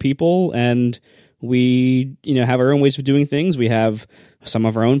are our own people, and we have our own ways of doing things. We have some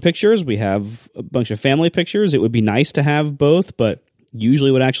of our own pictures. We have a bunch of family pictures. It would be nice to have both, but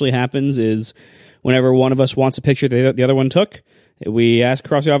usually what actually happens is whenever one of us wants a picture the other one took, we ask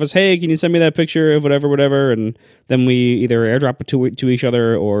across the office, hey, can you send me that picture of whatever, and then we either airdrop it to each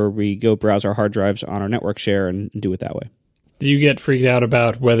other or we go browse our hard drives on our network share and do it that way. Do you get freaked out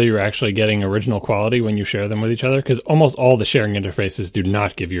about whether you're actually getting original quality when you share them with each other? Because almost all the sharing interfaces do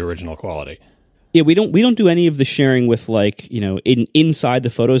not give you original quality. Yeah, we don't do any of the sharing with like, inside the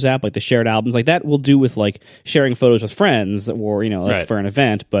Photos app, like the shared albums. Like that we'll do with like sharing photos with friends or, Right. for an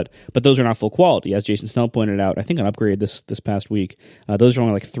event, but those are not full quality. As Jason Snell pointed out, I think on Upgrade this past week, those are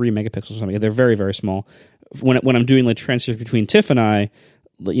only like 3 megapixels or something. They're very, very small. When I'm doing like transfers between Tiff and I,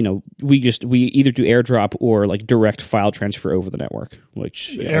 we either do AirDrop or like direct file transfer over the network,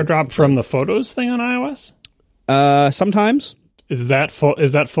 which AirDrop from the Photos thing on iOS? Sometimes. Is that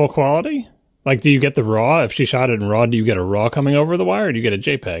full quality? Like, do you get the RAW? If she shot it in RAW, do you get a RAW coming over the wire, or do you get a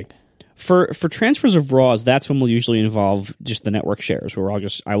JPEG? For transfers of RAWs, that's when we'll usually involve just the network shares, where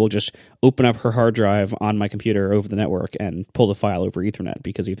I will just open up her hard drive on my computer over the network and pull the file over Ethernet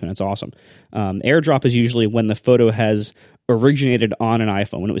because Ethernet's awesome. AirDrop is usually when the photo has originated on an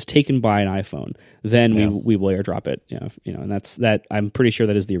iPhone, when it was taken by an iPhone. Then we will AirDrop it. And that. I'm pretty sure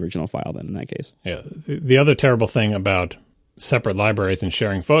that is the original file. Then in that case, yeah. The other terrible thing about separate libraries and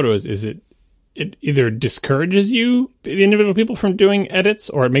sharing photos is it either discourages you, the individual people, from doing edits,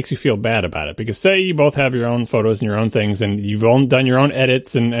 or it makes you feel bad about it. Because say you both have your own photos and your own things, and you've done your own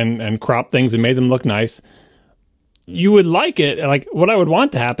edits and cropped things and made them look nice. You would like it. Like, what I would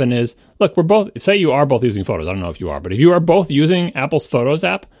want to happen is, look, say you are both using Photos. I don't know if you are, but if you are both using Apple's Photos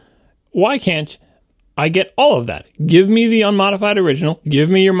app, why can't I get all of that? Give me the unmodified original. Give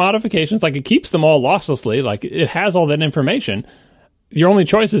me your modifications. Like, it keeps them all losslessly. Like, it has all that information. Your only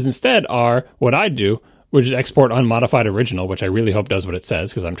choices instead are what I do, which is export unmodified original, which I really hope does what it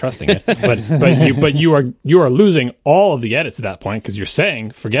says because I'm trusting it. But you are losing all of the edits at that point because you're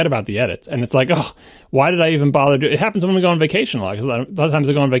saying forget about the edits, and it's like, oh, why did I even bother? It happens when we go on vacation a lot. Because a lot of times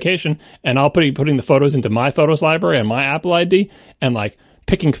I go on vacation and I'll putting the photos into my Photos library and my Apple ID and like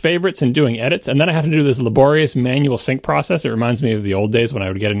picking favorites and doing edits, and then I have to do this laborious manual sync process. It reminds me of the old days when I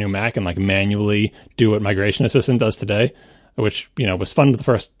would get a new Mac and like manually do what Migration Assistant does today, which, was fun the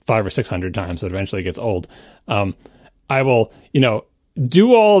first 500 or 600 times, so eventually it gets old. I will,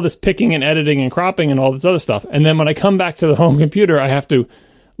 do all this picking and editing and cropping and all this other stuff. And then when I come back to the home computer, I have to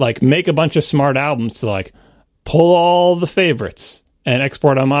like make a bunch of smart albums to like pull all the favorites and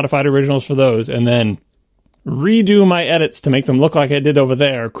export unmodified originals for those, and then redo my edits to make them look like I did over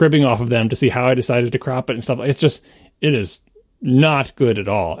there, cribbing off of them to see how I decided to crop it and stuff. It is not good at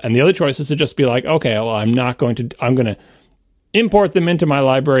all. And the other choice is to just be like, okay, well, I'm going to import them into my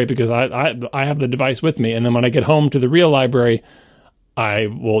library because I have the device with me, and then when I get home to the real library, I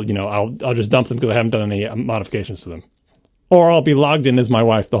will, I'll just dump them because I haven't done any modifications to them. Or I'll be logged in as my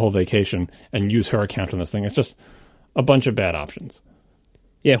wife the whole vacation and use her account on this thing. It's just a bunch of bad options.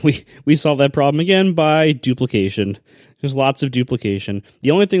 Yeah, we solve that problem again by duplication. There's lots of duplication.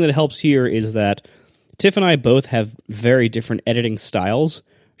 The only thing that helps here is that Tiff and I both have very different editing styles.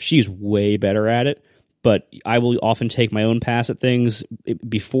 She's way better at it, but I will often take my own pass at things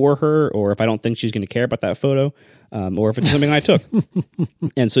before her, or if I don't think she's going to care about that photo, or if it's something I took.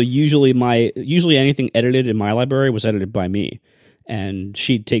 And so usually anything edited in my library was edited by me, and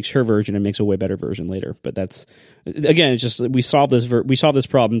she takes her version and makes a way better version later. But that's, again, it's just we solve this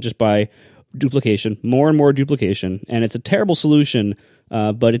problem just by duplication, more and more duplication, and it's a terrible solution,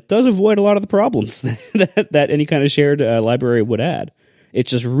 but it does avoid a lot of the problems that any kind of shared library would add. It's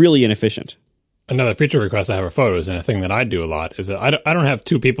just really inefficient. Another feature request I have are photos, and a thing that I do a lot is that I don't have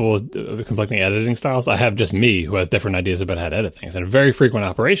two people with conflicting editing styles. I have just me who has different ideas about how to edit things. And a very frequent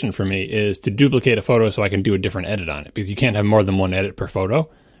operation for me is to duplicate a photo so I can do a different edit on it, because you can't have more than one edit per photo.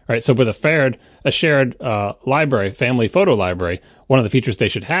 Right? So with a shared library, family photo library, one of the features they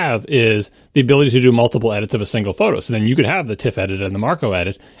should have is the ability to do multiple edits of a single photo. So then you could have the TIFF edit and the Marco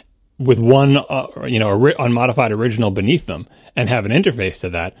edit with one, unmodified original beneath them, and have an interface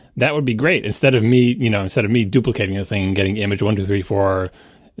to that. That would be great. Instead of me duplicating the thing and getting image 1, 2, 3, 4,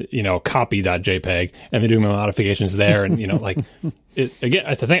 copy.jpg, and then doing my modifications there, and again,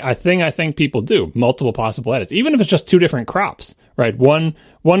 it's a thing I think people do multiple possible edits, even if it's just two different crops, right? One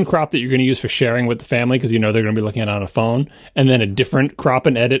crop that you're going to use for sharing with the family because they're going to be looking at it on a phone, and then a different crop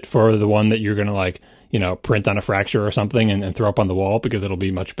and edit for the one that you're going to print on a fracture or something and throw up on the wall because it'll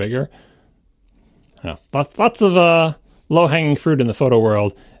be much bigger. Yeah, lots of low-hanging fruit in the photo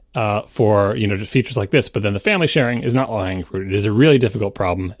world for just features like this. But then the family sharing is not low-hanging fruit. It is a really difficult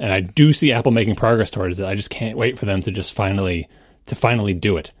problem, and I do see Apple making progress towards it. I just can't wait for them to just finally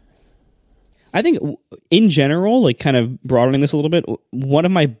do it. I think in general, kind of broadening this a little bit, one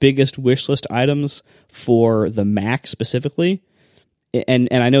of my biggest wish list items for the Mac specifically, and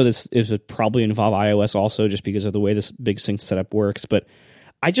I know this would probably involve iOS also just because of the way this Big Sync setup works, but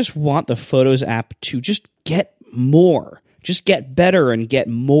I just want the Photos app to just get more, just get better and get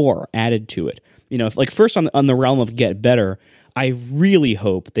more added to it. First on the realm of get better, I really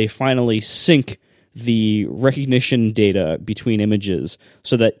hope they finally sync the recognition data between images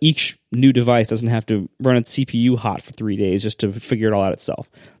so that each new device doesn't have to run its CPU hot for 3 days just to figure it all out itself.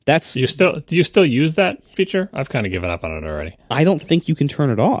 Do you still use that feature? I've kind of given up on it already. I don't think you can turn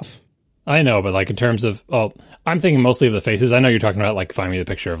it off. I know, but in terms of, I'm thinking mostly of the faces. I know you're talking about find me the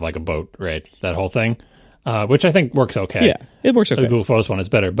picture of a boat, right? That whole thing. Which I think works okay. Yeah, it works okay. The Google Photos one is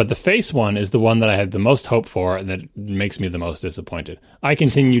better. But the face one is the one that I had the most hope for and that makes me the most disappointed. I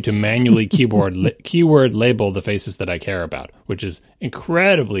continue to manually keyword label the faces that I care about, which is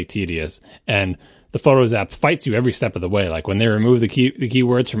incredibly tedious. And the Photos app fights you every step of the way. When they remove the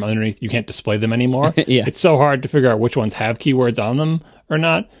keywords from underneath, you can't display them anymore. Yeah. It's so hard to figure out which ones have keywords on them or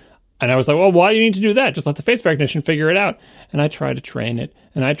not. And I was like, well, why do you need to do that? Just let the face recognition figure it out. And I try to train it,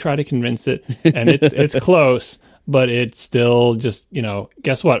 and I try to convince it, and it's close, but it's still just,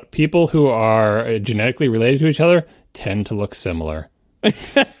 guess what? People who are genetically related to each other tend to look similar.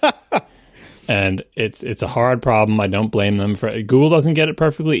 And it's a hard problem. I don't blame them for it. Google doesn't get it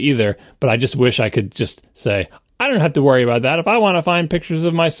perfectly either, but I just wish I could just say, I don't have to worry about that. If I want to find pictures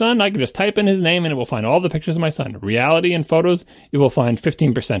of my son, I can just type in his name and it will find all the pictures of my son. Reality and photos, it will find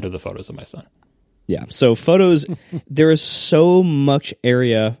 15% of the photos of my son. Yeah, so photos, there is so much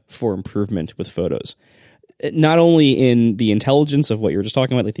area for improvement with photos. Not only in the intelligence of what you were just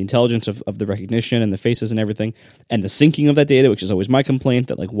talking about, the intelligence of the recognition and the faces and everything, and the syncing of that data, which is always my complaint,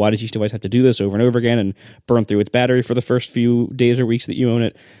 that why does each device have to do this over and over again and burn through its battery for the first few days or weeks that you own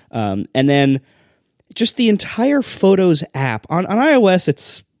it? And then just the entire Photos app. On iOS,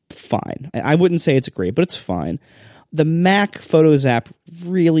 it's fine. I wouldn't say it's great, but it's fine. The Mac Photos app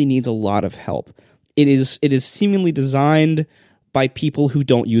really needs a lot of help. It is seemingly designed by people who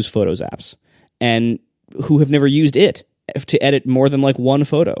don't use Photos apps and who have never used it to edit more than one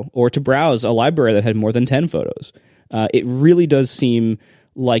photo or to browse a library that had more than 10 photos. It really does seem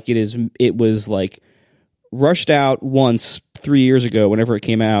like it was rushed out once 3 years ago whenever it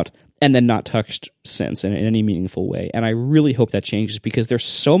came out, and then not touched since in any meaningful way. And I really hope that changes because there's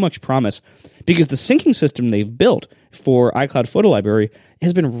so much promise. Because the syncing system they've built for iCloud Photo Library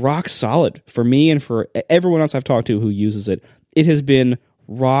has been rock solid for me and for everyone else I've talked to who uses it. It has been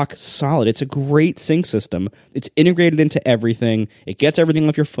rock solid. It's a great sync system. It's integrated into everything. It gets everything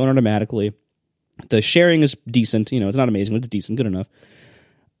off your phone automatically. The sharing is decent. It's not amazing, but it's decent, good enough.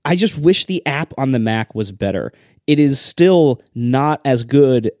 I just wish the app on the Mac was better. It is still not as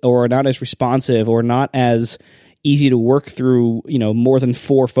good or not as responsive or not as easy to work through, more than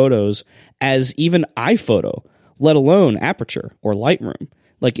 4 photos as even iPhoto, let alone Aperture or Lightroom.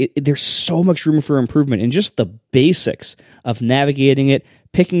 Like, there's so much room for improvement in just the basics of navigating it,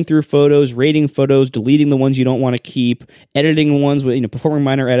 picking through photos, rating photos, deleting the ones you don't want to keep, editing ones with, performing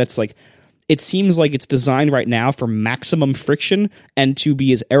minor edits. Like, it seems like it's designed right now for maximum friction and to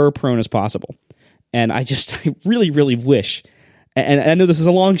be as error-prone as possible. And I really, really wish, and I know this is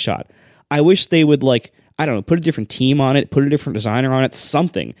a long shot, I wish they would, like, I don't know, put a different team on it, put a different designer on it,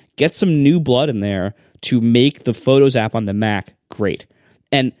 something. Get some new blood in there to make the Photos app on the Mac great.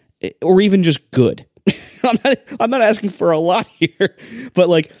 Or even just good. I'm not asking for a lot here, but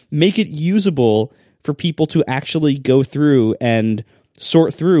like make it usable for people to actually go through and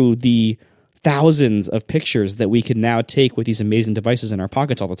sort through the thousands of pictures that we can now take with these amazing devices in our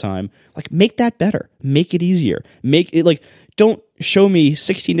pockets all the time. Like, make that better. Make it easier. Make it like, don't show me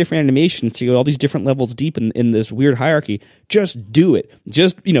 16 different animations to go all these different levels deep in this weird hierarchy. Just do it.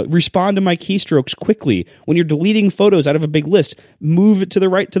 Just, respond to my keystrokes quickly. When you're deleting photos out of a big list, move it to the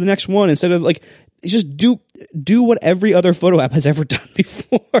right to the next one instead of like, just do what every other photo app has ever done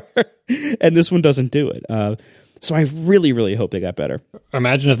before. And this one doesn't do it. So I really, really hope they got better.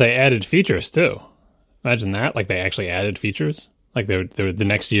 Imagine if they added features too. Imagine that, like they actually added features. Like the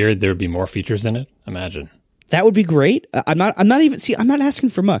next year there would be more features in it. Imagine. That would be great. I'm not asking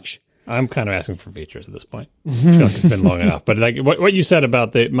for much. I'm kind of asking for features at this point. I feel like it's been long enough. But like what you said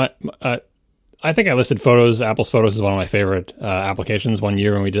about I think I listed Photos. Apple's Photos is one of my favorite applications one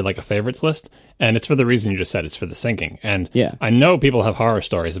year when we did like a favorites list. And it's for the reason you just said. It's for the syncing. And yeah. I know people have horror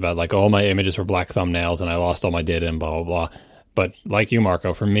stories about like, all my images were black thumbnails and I lost all my data and blah, blah, blah. But like you,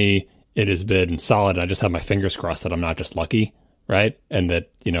 Marco, for me, it has been solid. I just have my fingers crossed that I'm not just lucky, right? And that,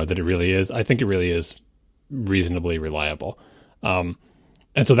 that it really is. I think it really is reasonably reliable. And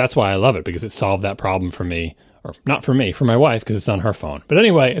so that's why I love it, because it solved that problem for me. Or not for me, for my wife, because it's on her phone. But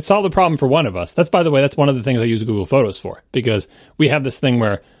anyway, it solved the problem for one of us. That's, by the way, that's one of the things I use Google Photos for, because we have this thing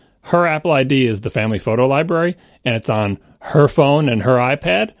where her Apple ID is the family photo library, and it's on her phone and her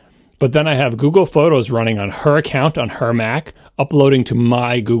iPad. But then I have Google Photos running on her account on her Mac, uploading to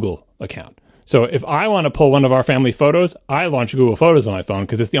my Google account. So if I want to pull one of our family photos, I launch Google Photos on my phone,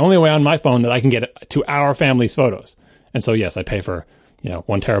 because it's the only way on my phone that I can get it to our family's photos. And so, yes, I pay for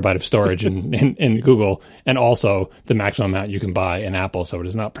 1 terabyte of storage in Google, and also the maximum amount you can buy in Apple. So it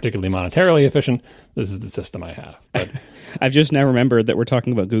is not particularly monetarily efficient. This is the system I have. But I've just now remembered that we're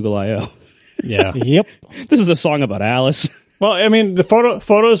talking about Google I/O. Yeah. Yep. This is a song about Alice. Well, I mean, the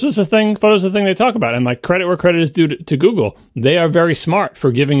photos was the thing. Photos is the thing they talk about, and like credit where credit is due to Google. They are very smart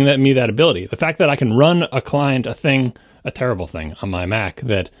for giving me that ability. The fact that I can run a client, a terrible thing on my Mac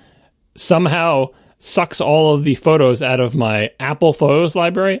that somehow sucks all of the photos out of my Apple Photos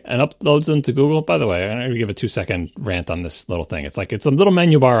library and uploads them to Google. By the way, I'm going to give a 2-second rant on this little thing. It's like, it's a little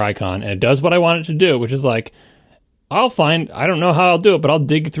menu bar icon, and it does what I want it to do, which is like, I don't know how I'll do it, but I'll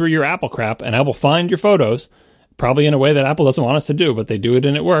dig through your Apple crap, and I will find your photos, probably in a way that Apple doesn't want us to do, but they do it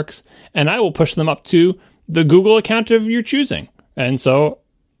and it works, and I will push them up to the Google account of your choosing. And so,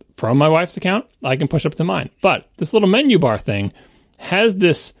 from my wife's account, I can push up to mine. But this little menu bar thing has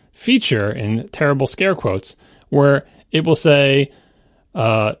this feature, in terrible scare quotes, where it will say,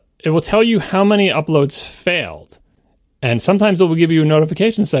 it will tell you how many uploads failed. And sometimes it will give you a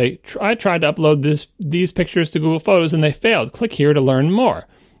notification say, I tried to upload these pictures to Google Photos and they failed. Click here to learn more.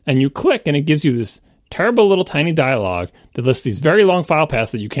 And you click and it gives you this terrible little tiny dialogue that lists these very long file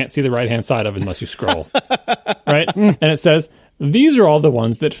paths that you can't see the right-hand side of unless you scroll. Right? And it says, these are all the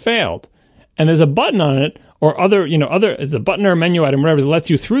ones that failed. And there's a button on it, or there's a button or a menu item, whatever, that lets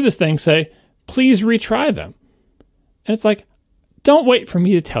you through this thing say, please retry them. And it's like, don't wait for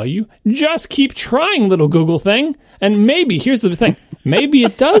me to tell you. Just keep trying, little Google thing. And maybe, here's the thing, maybe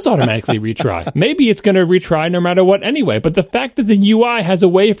it does automatically retry. Maybe it's going to retry no matter what anyway. But the fact that the UI has a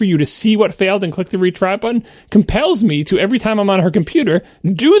way for you to see what failed and click the retry button compels me to, every time I'm on her computer,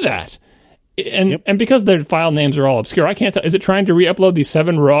 do that. And because their file names are all obscure, I can't tell. Is it trying to re-upload these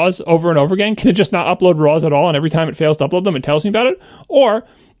 7 RAWs over and over again? Can it just not upload RAWs at all, and every time it fails to upload them, it tells me about it? Or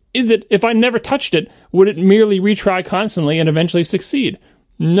is it, if I never touched it, would it merely retry constantly and eventually succeed?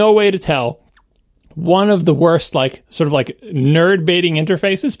 No way to tell. One of the worst, sort of nerd baiting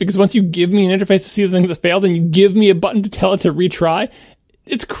interfaces, because once you give me an interface to see the things that failed and you give me a button to tell it to retry,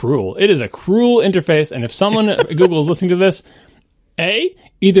 it's cruel. It is a cruel interface, and if someone at Google is listening to this,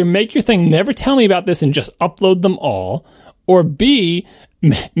 either make your thing never tell me about this and just upload them all, or B,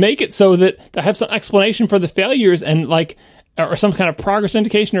 make it so that I have some explanation for the failures and like, or some kind of progress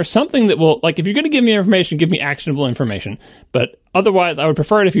indication or something that will, like, if you're going to give me information, give me actionable information. But otherwise, I would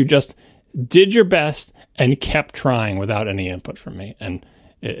prefer it if you just did your best and kept trying without any input from me. And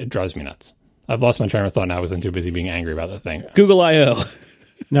it drives me nuts. I've lost my train of thought now because I'm too busy being angry about the thing. Google I/O.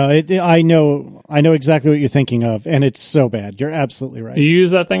 No, I know exactly what you're thinking of, and it's so bad. You're absolutely right. Do you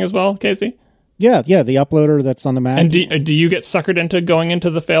use that thing as well, Casey? Yeah, the uploader that's on the Mac. And do you get suckered into going into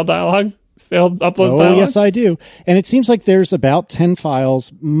the failed uploads dialog? Oh, yes, I do. And it seems like there's about 10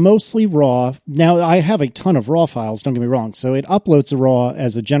 files, mostly RAW. Now, I have a ton of RAW files, don't get me wrong. So it uploads the RAW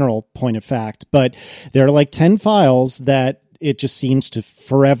as a general point of fact. But there are like 10 files that it just seems to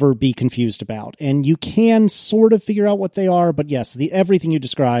forever be confused about. And you can sort of figure out what they are, but yes, everything you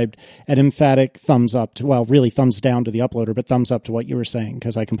described, an emphatic thumbs up to, well, really thumbs down to the uploader, but thumbs up to what you were saying,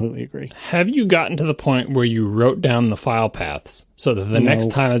 because I completely agree. Have you gotten to the point where you wrote down the file paths so that the next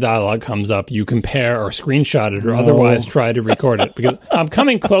time a dialogue comes up, you compare or screenshot it or otherwise try to record it? Because I'm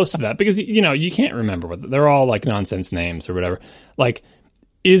coming close to that, because, you can't remember what they're all like nonsense names or whatever. Like,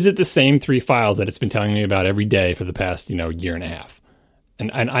 is it the same 3 files that it's been telling me about every day for the past, year and a half?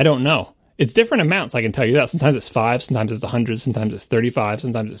 And I don't know. It's different amounts, I can tell you that. Sometimes it's 5, sometimes it's 100, sometimes it's 35,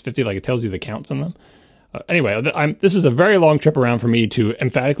 sometimes it's 50. Like, it tells you the counts on them. Anyway, this is a very long trip around for me to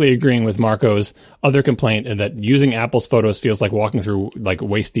emphatically agreeing with Marco's other complaint that using Apple's photos feels like walking through like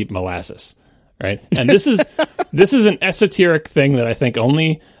waist-deep molasses, right? And this is an esoteric thing that I think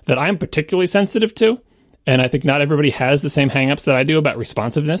only that I'm particularly sensitive to. And I think not everybody has the same hangups that I do about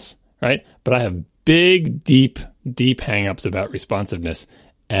responsiveness, right? But I have big, deep hangups about responsiveness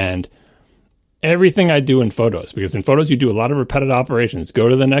and everything I do in photos. Because in photos, you do a lot of repetitive operations. Go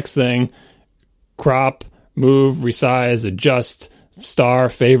to the next thing, crop, move, resize, adjust, star,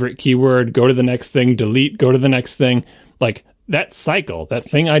 favorite keyword, go to the next thing, delete, go to the next thing. Like that cycle, that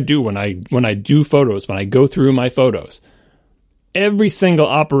thing I do when I do photos, when I go through my photos, every single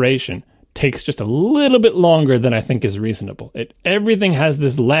operation takes just a little bit longer than I think is reasonable. Everything has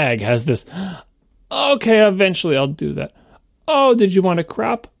this lag, has this, okay, eventually I'll do that. Oh, did you want to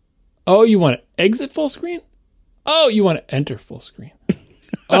crop? Oh, you want to exit full screen? Oh, you want to enter full screen?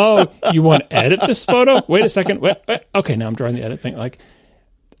 Oh, you want to edit this photo? Wait a second. Wait. Okay, now I'm drawing the edit thing. Like,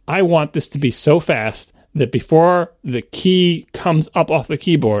 I want this to be so fast that before the key comes up off the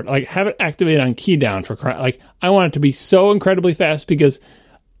keyboard, like have it activated on key down I want it to be so incredibly fast because,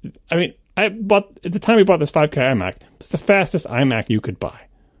 I mean, at the time we bought this 5K iMac, it's the fastest iMac you could buy.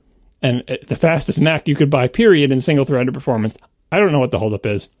 And the fastest Mac you could buy, period, in single-threaded performance. I don't know what the holdup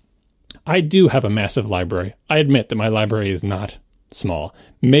is. I do have a massive library. I admit that my library is not small.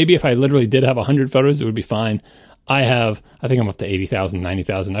 Maybe if I literally did have 100 photos, it would be fine. I think I'm up to 80,000,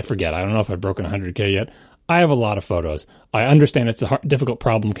 90,000. I forget. I don't know if I've broken 100K yet. I have a lot of photos. I understand it's a difficult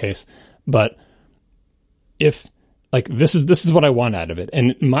problem case, but if... like, this is what I want out of it.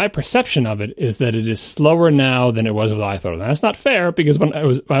 And my perception of it is that it is slower now than it was with iPhoto. Now, that's not fair because when I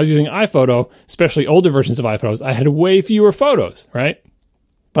was using iPhoto, especially older versions of iPhotos, I had way fewer photos, right?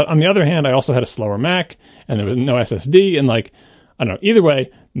 But on the other hand, I also had a slower Mac and there was no SSD. And like, I don't know. Either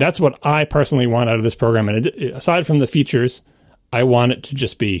way, that's what I personally want out of this program. And aside from the features, I want it to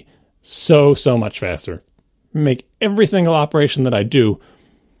just be so much faster. Make every single operation that I do,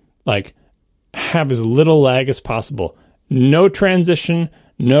 like, have as little lag as possible. No transition,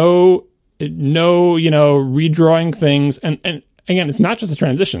 no, redrawing things. And again, it's not just the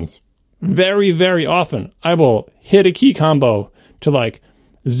transitions. Very, very often, I will hit a key combo to like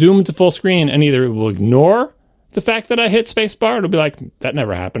zoom to full screen and either it will ignore the fact that I hit spacebar. It'll be like, that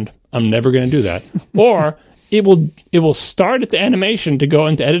never happened. I'm never going to do that. Or it will start at the animation to go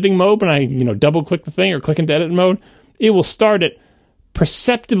into editing mode when I, double click the thing or click into edit mode. It will start it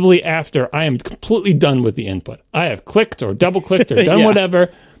perceptibly after I am completely done with the input. I have clicked or double clicked or done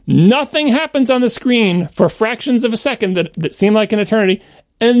whatever. Nothing happens on the screen for fractions of a second that seem like an eternity.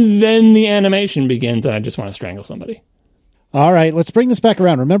 And then the animation begins and I just want to strangle somebody. All right, let's bring this back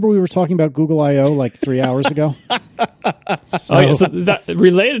around. Remember we were talking about Google I/O like 3 hours ago? So that,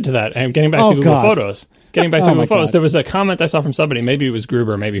 related to that, and getting back to Google Photos. There was a comment I saw from somebody, maybe it was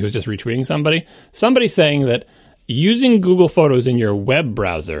Gruber, maybe he was just retweeting somebody saying that using Google Photos in your web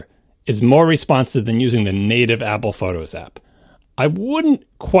browser is more responsive than using the native Apple Photos app. I wouldn't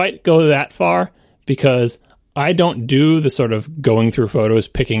quite go that far because I don't do the sort of going through photos,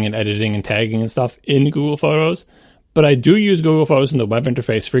 picking and editing and tagging and stuff in Google Photos, but I do use Google Photos in the web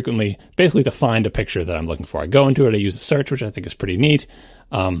interface frequently, basically to find a picture that I'm looking for. I go into it, I use the search, which I think is pretty neat.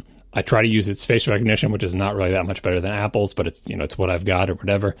 I try to use its face recognition, which is not really that much better than Apple's, but it's what I've got or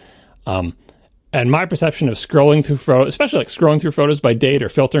whatever. And my perception of scrolling through photos, especially like scrolling through photos by date or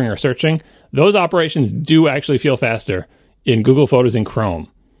filtering or searching, those operations do actually feel faster in Google Photos in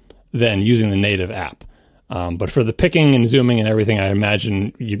Chrome than using the native app. But for the picking and zooming and everything, I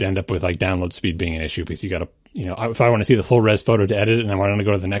imagine you'd end up with like download speed being an issue because you got to, if I want to see the full res photo to edit it and I want to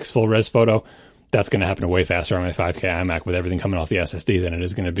go to the next full res photo, that's going to happen way faster on my 5K iMac with everything coming off the SSD than it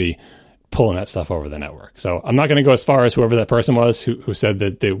is going to be pulling that stuff over the network. So I'm not going to go as far as whoever that person was who said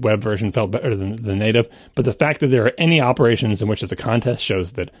that the web version felt better than the native, but the fact that there are any operations in which it's a contest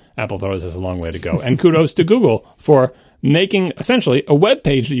shows that Apple Photos has a long way to go. And kudos to Google for making essentially a web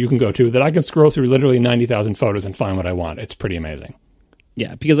page that you can go to that I can scroll through literally 90,000 photos and find what I want. It's pretty amazing.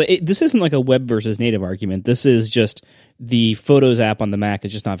 Yeah, because this isn't like a web versus native argument. This is just the Photos app on the Mac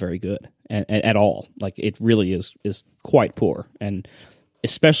is just not very good at all. Like it really is quite poor. And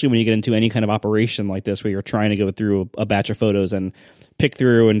especially when you get into any kind of operation like this where you're trying to go through a batch of photos and pick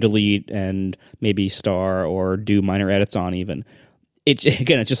through and delete and maybe star or do minor edits on even. It's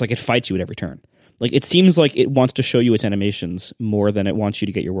just like it fights you at every turn. Like it seems like it wants to show you its animations more than it wants you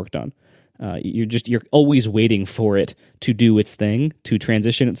to get your work done. You're always waiting for it to do its thing, to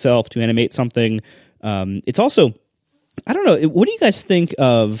transition itself, to animate something. It's also, I don't know, what do you guys think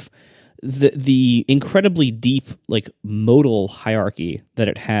of the incredibly deep like modal hierarchy that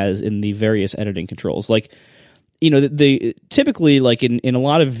it has in the various editing controls? Like, the typically like in a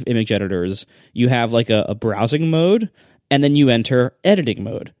lot of image editors, you have like a browsing mode, and then you enter editing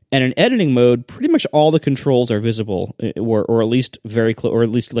mode. And in editing mode, pretty much all the controls are visible, or at least very close, or at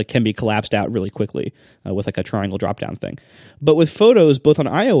least like can be collapsed out really quickly with like a triangle drop down thing. But with Photos, both on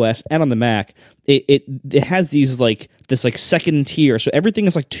iOS and on the Mac, it has these like this like second tier. So everything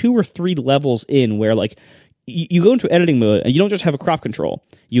is like 2 or 3 levels in, where like you go into editing mode and you don't just have a crop control.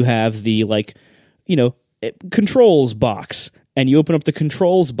 You have the like controls box. And you open up the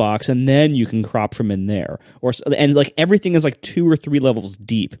controls box, and then you can crop from in there. And like everything is like 2 or 3 levels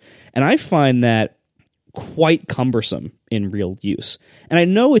deep. And I find that quite cumbersome in real use. And I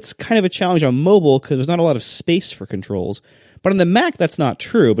know it's kind of a challenge on mobile because there's not a lot of space for controls. But on the Mac, that's not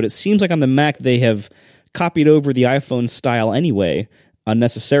true. But it seems like on the Mac, they have copied over the iPhone style anyway,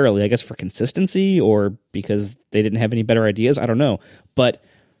 unnecessarily, I guess for consistency or because they didn't have any better ideas. I don't know. But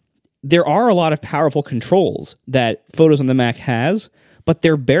there are a lot of powerful controls that Photos on the Mac has, but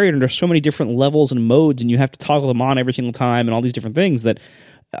they're buried under so many different levels and modes, and you have to toggle them on every single time and all these different things that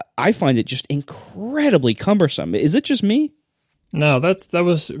I find it just incredibly cumbersome. Is it just me? No,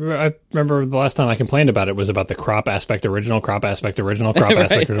 I remember the last time I complained about it was about the crop aspect original, crop aspect original, crop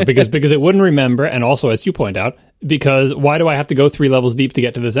aspect original, because it wouldn't remember, and also, as you point out, because why do I have to go 3 levels deep to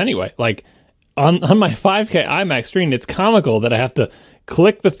get to this anyway? Like, on my 5K iMac screen, it's comical that I have to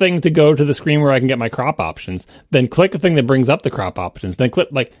click the thing to go to the screen where I can get my crop options, then click the thing that brings up the crop options, then click,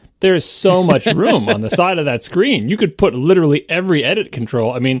 like, there's so much room on the side of that screen. You could put literally every edit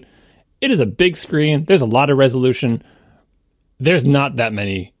control. I mean, it is a big screen. There's a lot of resolution. There's not that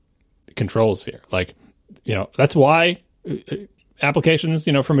many controls here. Like, that's why applications,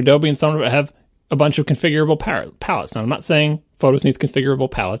 from Adobe and some of it have a bunch of configurable palettes. Now, I'm not saying Photos needs configurable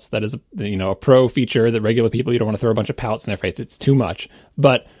palettes. That is, a pro feature that regular people, you don't want to throw a bunch of palettes in their face. It's too much.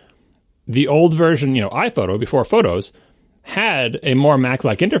 But the old version, iPhoto, before Photos, had a more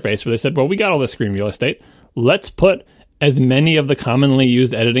Mac-like interface where they said, well, we got all this screen real estate. Let's put as many of the commonly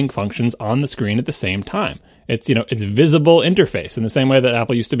used editing functions on the screen at the same time. It's, it's visible interface in the same way that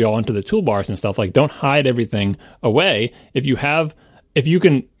Apple used to be all into the toolbars and stuff. Like, don't hide everything away. If you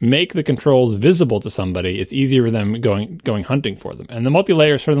can make the controls visible to somebody, it's easier for them going hunting for them. And the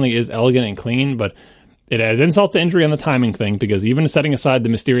multi-layer certainly is elegant and clean, but it adds insult to injury on the timing thing, because even setting aside the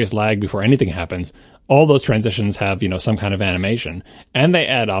mysterious lag before anything happens, all those transitions have, some kind of animation, and they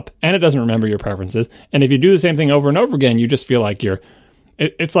add up, and it doesn't remember your preferences. And if you do the same thing over and over again, you just feel like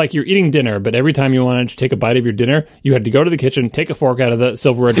it's like you're eating dinner, but every time you wanted to take a bite of your dinner, you had to go to the kitchen, take a fork out of the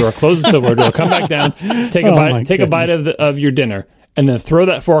silverware drawer, close the silverware drawer, come back down, take a bite of your dinner, and then throw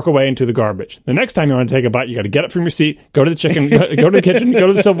that fork away into the garbage. The next time you want to take a bite, you got to get up from your seat, go to the kitchen, go to the kitchen, go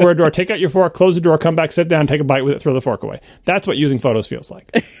to the silverware drawer, take out your fork, close the drawer, come back, sit down, take a bite with it, throw the fork away. That's what using Photos feels like.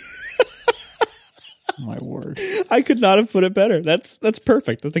 My word. I could not have put it better. That's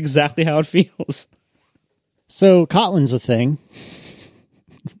perfect. That's exactly how it feels. So Kotlin's a thing.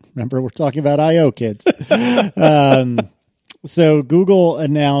 Remember, we're talking about I.O. kids. So Google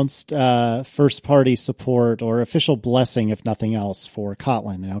announced first-party support or official blessing, if nothing else, for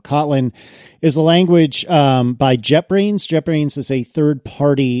Kotlin. Now, Kotlin is a language by JetBrains. JetBrains is a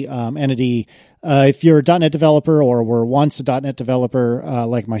third-party entity. If you're a .NET developer or were once a .NET developer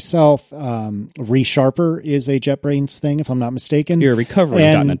like myself, ReSharper is a JetBrains thing, if I'm not mistaken. You're a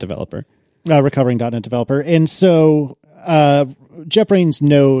recovering .NET developer. recovering .NET developer. And so JetBrains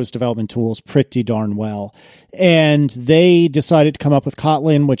knows development tools pretty darn well. And they decided to come up with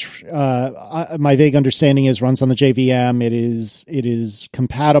Kotlin, which my vague understanding is runs on the JVM. It is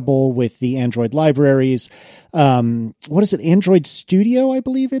compatible with the Android libraries. What is it? Android Studio, I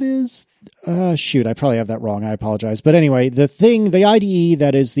believe it is. Shoot, I probably have that wrong. I apologize. But anyway, the IDE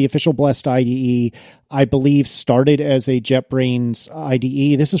that is the official Blest IDE, I believe started as a JetBrains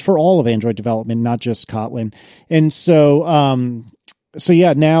IDE. This is for all of Android development, not just Kotlin. And so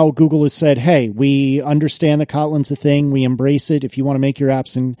yeah, now Google has said, hey, we understand that Kotlin's a thing. We embrace it. If you want to make your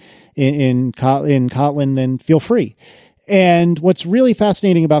apps in Kotlin, then feel free. And what's really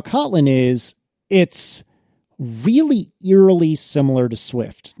fascinating about Kotlin is it's really eerily similar to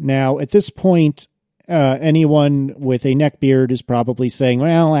Swift. Now, at this point, anyone with a neckbeard is probably saying,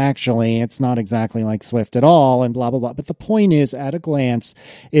 well, actually, it's not exactly like Swift at all, and blah, blah, blah. But the point is, at a glance,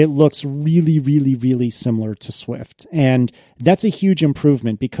 it looks really, really, really similar to Swift. And that's a huge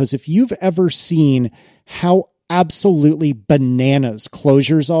improvement, because if you've ever seen how absolutely bananas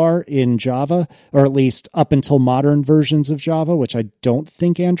closures are in Java, or at least up until modern versions of Java, which I don't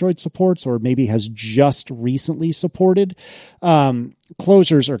think Android supports, or maybe has just recently supported,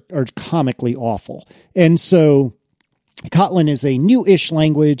 closures are comically awful. And so Kotlin is a new-ish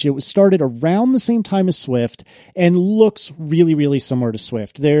language. It was started around the same time as Swift and looks really, really similar to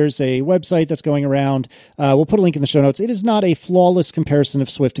Swift. There's a website that's going around. We'll put a link in the show notes. It is not a flawless comparison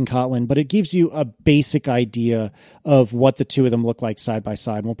of Swift and Kotlin, but it gives you a basic idea of what the two of them look like side by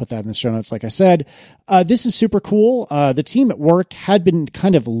side. And we'll put that in the show notes, like I said. This is super cool. The team at work had been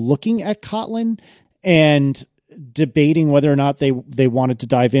kind of looking at Kotlin and debating whether or not they wanted to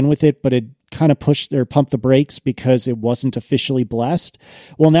dive in with it, but it kind of pushed or pumped the brakes because it wasn't officially blessed.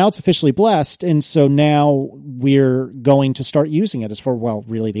 Well, now it's officially blessed. And so now we're going to start using it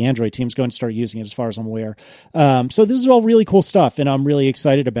really the Android team's going to start using it as far as I'm aware. So this is all really cool stuff, and I'm really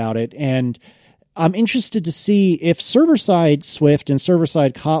excited about it. And I'm interested to see if server-side Swift and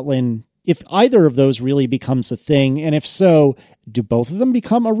server-side Kotlin, if either of those really becomes a thing. And if so, do both of them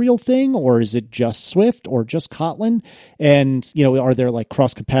become a real thing, or is it just Swift or just Kotlin? And, are there like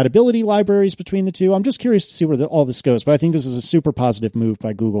cross compatibility libraries between the two? I'm just curious to see where all this goes, but I think this is a super positive move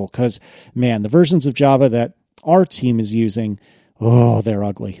by Google, because man, the versions of Java that our team is using, oh, they're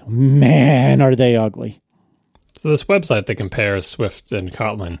ugly. Man, are they ugly. So this website that compares Swift and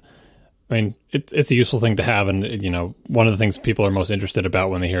Kotlin, I mean, it's a useful thing to have. And, one of the things people are most interested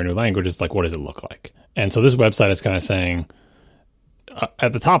about when they hear a new language is like, what does it look like? And so this website is kind of saying,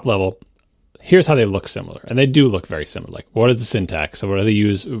 at the top level, here's how they look similar. And they do look very similar. Like, what is the syntax? So what do they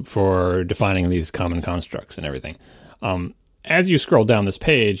use for defining these common constructs and everything? As you scroll down this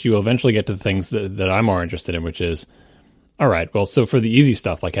page, you will eventually get to the things that I'm more interested in, which is, all right, well, so for the easy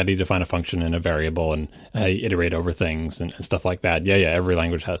stuff, like how do you define a function and a variable and how do you iterate over things and stuff like that? Yeah, every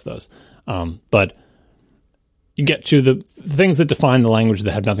language has those. But you get to the things that define the language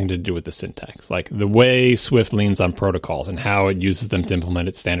that have nothing to do with the syntax, like the way Swift leans on protocols and how it uses them to implement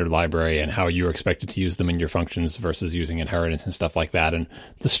its standard library and how you're expected to use them in your functions versus using inheritance and stuff like that, and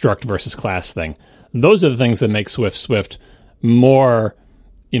the struct versus class thing. Those are the things that make Swift more,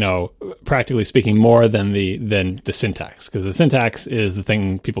 practically speaking, more than the syntax, because the syntax is the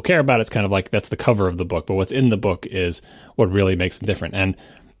thing people care about. It's kind of like that's the cover of the book, but what's in the book is what really makes it different. And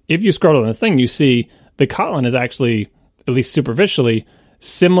if you scroll down this thing, you see the Kotlin is actually, at least superficially,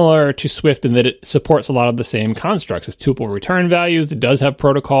 similar to Swift in that it supports a lot of the same constructs. It's tuple return values. It does have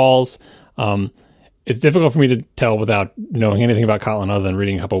protocols. It's difficult for me to tell without knowing anything about Kotlin other than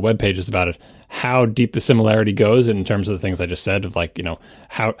reading a couple of web pages about it, how deep the similarity goes in terms of the things I just said of like,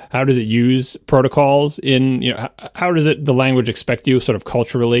 how does it use protocols in, how does the language expect you sort of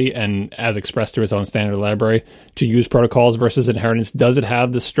culturally and as expressed through its own standard library to use protocols versus inheritance? Does it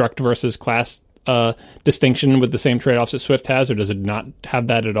have the struct versus class distinction with the same trade-offs that Swift has, or does it not have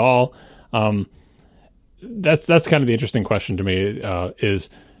that at all? That's kind of the interesting question to me, is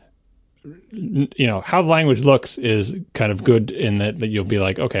how the language looks is kind of good in that you'll be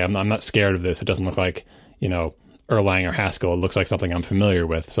like, okay, I'm not scared of this. It doesn't look like, Erlang or Haskell. It looks like something I'm familiar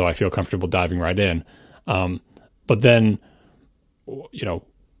with, so I feel comfortable diving right in. But then,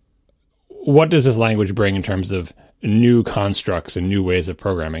 what does this language bring in terms of new constructs and new ways of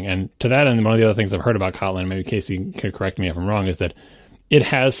programming? And to that end, one of the other things I've heard about Kotlin, maybe Casey can correct me if I'm wrong, is that it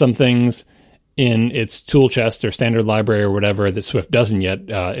has some things in its tool chest or standard library or whatever that Swift doesn't yet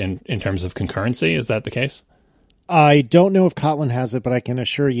in terms of concurrency. Is that the case? I don't know if Kotlin has it, but I can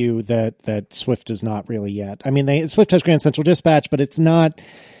assure you that Swift does not really yet. I mean, Swift has Grand Central Dispatch, but it's not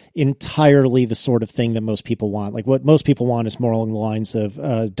entirely the sort of thing that most people want. Like what most people want is more along the lines of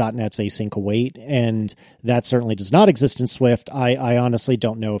 .NET's async await, and that certainly does not exist in Swift. I honestly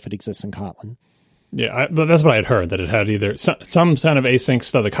don't know if it exists in Kotlin. Yeah, but that's what I had heard, that it had either some kind of async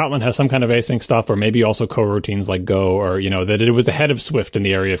stuff. The Kotlin has some kind of async stuff, or maybe also coroutines like Go, or that it was ahead of Swift in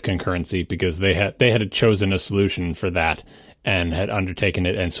the area of concurrency because they had chosen a solution for that and had undertaken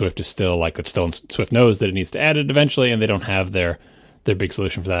it. And Swift is still Swift knows that it needs to add it eventually, and they don't have their big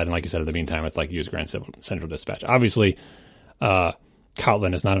solution for that. And like you said, in the meantime, it's like use Grand Central Dispatch. Obviously,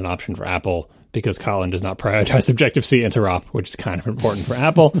 Kotlin is not an option for Apple, because Kotlin does not prioritize Objective-C interop, which is kind of important for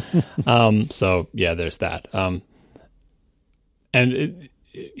Apple. So yeah, there's that. And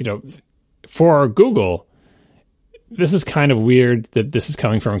for Google, this is kind of weird that this is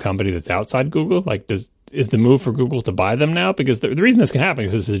coming from a company that's outside Google. Like, is the move for Google to buy them now? Because the reason this can happen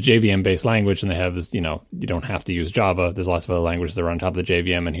is this is a JVM-based language, and they have this, you don't have to use Java. There's lots of other languages that run on top of the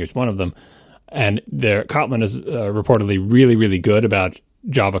JVM, and here's one of them. And their Kotlin is reportedly really, really good about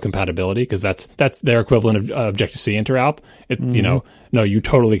Java compatibility, because that's their equivalent of Objective-C interop. It's no, you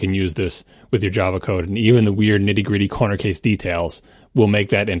totally can use this with your Java code, and even the weird nitty-gritty corner case details will make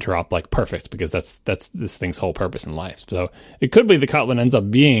that interop like perfect, because that's this thing's whole purpose in life. So it could be the Kotlin ends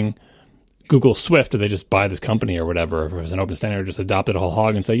up being Google Swift, or they just buy this company or whatever, if it was an open standard, just adopt it whole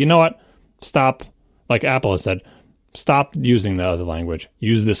hog and say, you know what, stop, like Apple has said, stop using the other language,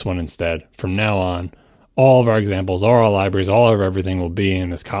 use this one instead. From now on, all of our examples, all our libraries, all of everything will be in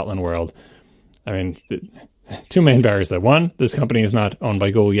this Kotlin world. I mean, two main barriers there. One, this company is not owned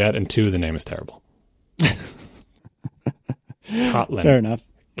by Google yet, and two, the name is terrible. Kotlin. Fair enough.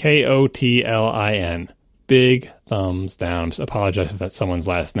 Kotlin. Big thumbs down. I apologize if that's someone's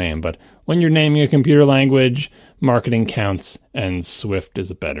last name, but when you're naming a computer language, marketing counts, and Swift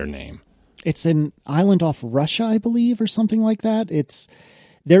is a better name. It's an island off Russia, I believe, or something like that.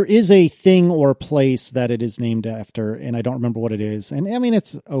 There is a thing or place that it is named after, and I don't remember what it is. And I mean,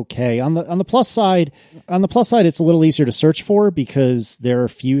 it's okay. On the plus side, it's a little easier to search for, because there are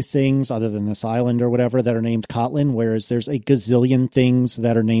few things other than this island or whatever that are named Kotlin, whereas there's a gazillion things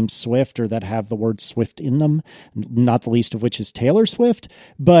that are named Swift or that have the word Swift in them, not the least of which is Taylor Swift.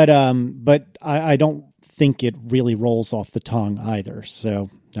 But I don't think it really rolls off the tongue either. So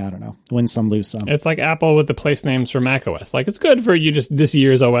I don't know. Win some, lose some. It's like Apple with the place names for macOS. Like, it's good for you, just this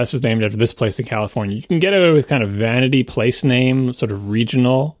year's OS is named after this place in California. You can get away with kind of vanity place name, sort of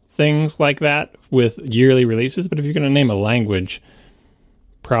regional things like that with yearly releases. But if you're going to name a language,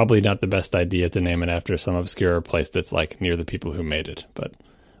 probably not the best idea to name it after some obscure place that's like near the people who made it. But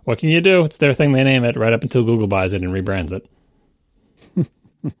what can you do? It's their thing. They name it right up until Google buys it and rebrands it.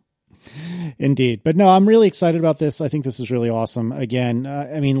 Indeed. But no, I'm really excited about this. I think this is really awesome. Again,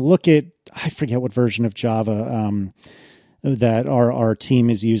 look at, I forget what version of Java that our team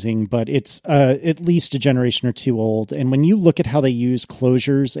is using, but it's at least a generation or two old. And when you look at how they use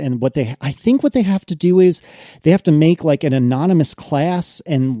closures and I think what they have to do is they have to make like an anonymous class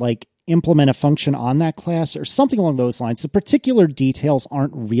and like implement a function on that class or something along those lines. The particular details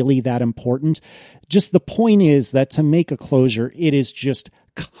aren't really that important. Just the point is that to make a closure, it is just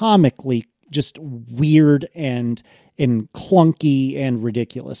comically just weird and clunky and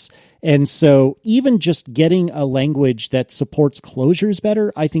ridiculous. And so even just getting a language that supports closures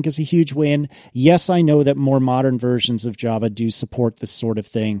better, I think is a huge win. Yes, I know that more modern versions of Java do support this sort of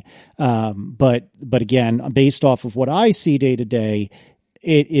thing. But again, based off of what I see day to day,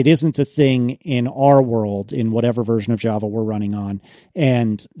 it isn't a thing in our world, in whatever version of Java we're running on.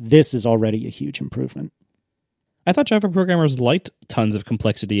 And this is already a huge improvement. I thought Java programmers liked tons of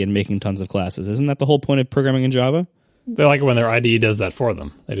complexity and making tons of classes. Isn't that the whole point of programming in Java? They like it when their IDE does that for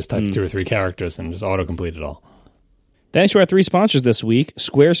them. They just type 2 or 3 characters and just autocomplete it all. Thanks to our 3 sponsors this week,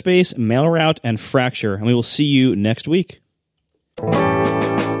 Squarespace, MailRoute, and Fracture. And we will see you next week.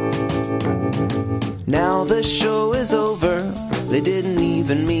 Now the show is over. They didn't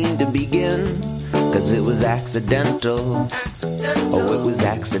even mean to begin, 'cause it was accidental. Oh, it was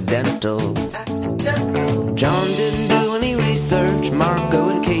accidental. John didn't do any research. Marco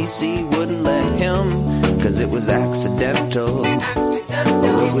and Casey wouldn't let him, 'cause it was accidental.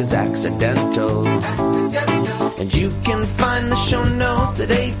 Oh, it was accidental. And you can find the show notes at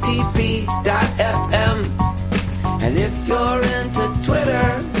atp.fm. And if you're into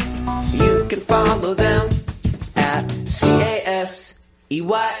Twitter, you can follow them at CASEYLISS.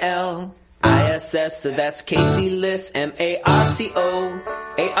 So that's Casey Liss, MARCOARMENT,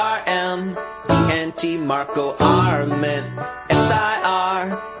 Marco Arment,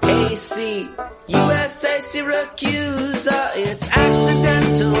 SIRAC, USA Syracuse. It's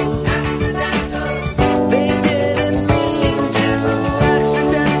accidental. They didn't mean to.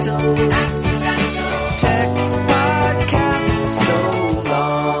 Accidental.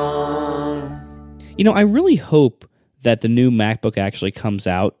 I really hope that the new MacBook actually comes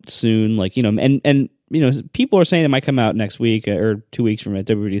out soon. Like, and people are saying it might come out next week or 2 weeks from at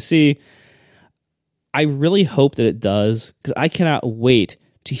WWDC. I really hope that it does, because I cannot wait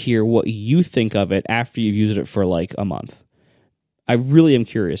to hear what you think of it after you've used it for like a month. I really am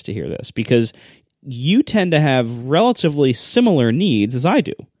curious to hear this, because you tend to have relatively similar needs as I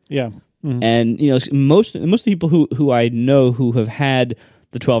do. Yeah. Mm-hmm. And most of the people who I know who have had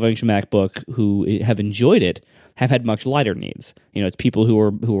the 12-inch MacBook who have enjoyed it have had much lighter needs. It's people who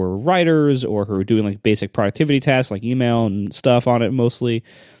are writers or who are doing like basic productivity tasks like email and stuff on it mostly.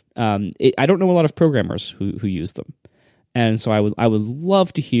 I don't know a lot of programmers who use them, and so I would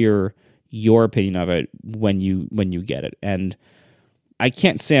love to hear your opinion of it when you get it. And I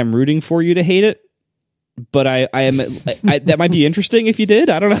can't say I'm rooting for you to hate it, but I am. That might be interesting if you did.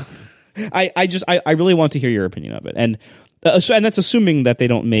 I don't know. I really want to hear your opinion of it, and that's assuming that they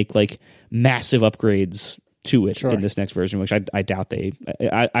don't make like massive upgrades to it in this next version, which I doubt they.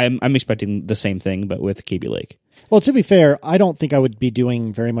 I'm expecting the same thing, but with Kaby Lake. Well, to be fair, I don't think I would be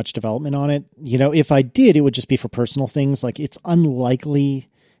doing very much development on it. If I did, it would just be for personal things. Like, it's unlikely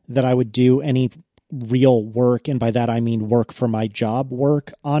that I would do any real work, and by that I mean work for my job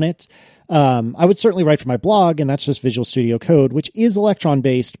work on it. I would certainly write for my blog, and that's just Visual Studio Code, which is Electron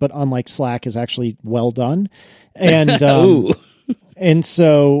based, but unlike Slack, is actually well done. And and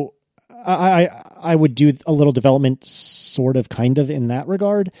so I would do a little development, sort of, kind of in that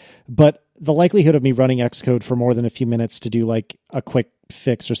regard, but the likelihood of me running Xcode for more than a few minutes to do like a quick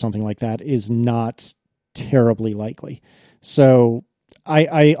fix or something like that is not terribly likely. So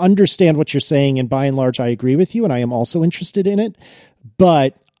I understand what you're saying, and by and large, I agree with you, and I am also interested in it,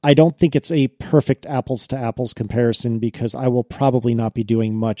 but I don't think it's a perfect apples to apples comparison, because I will probably not be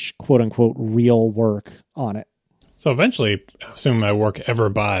doing much quote unquote real work on it. So eventually, assuming my work ever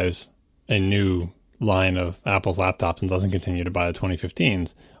buys a new line of Apple's laptops and doesn't continue to buy the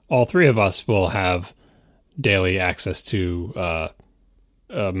 2015s, all three of us will have daily access to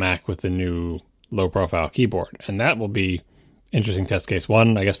a Mac with the new low-profile keyboard. And that will be interesting test case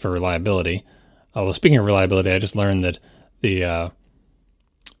one, I guess, for reliability. Although, speaking of reliability, I just learned that the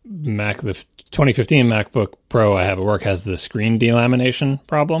 2015 MacBook Pro I have at work has the screen delamination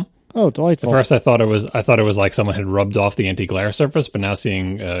problem. Oh, delightful. At first, I thought it was like someone had rubbed off the anti-glare surface, but now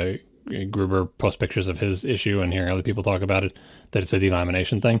seeing Gruber post pictures of his issue and hearing other people talk about it, that it's a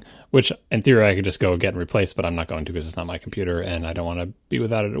delamination thing, which in theory I could just go get and replace, but I'm not going to, because it's not my computer and I don't want to be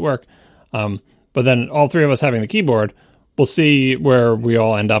without it at work. But then all three of us having the keyboard, we'll see where we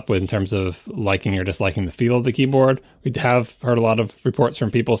all end up with in terms of liking or disliking the feel of the keyboard. We have heard a lot of reports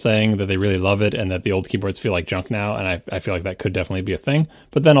from people saying that they really love it and that the old keyboards feel like junk now, and I feel like that could definitely be a thing.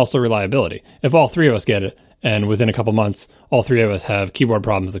 But then also reliability. If all three of us get it, and within a couple months, all three of us have keyboard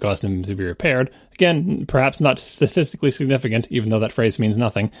problems that cause them to be repaired, again, perhaps not statistically significant, even though that phrase means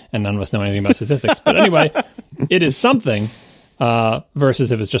nothing, and none of us know anything about statistics. But anyway, it is something,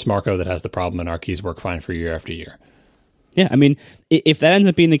 versus if it's just Marco that has the problem and our keys work fine for year after year. Yeah, I mean, if that ends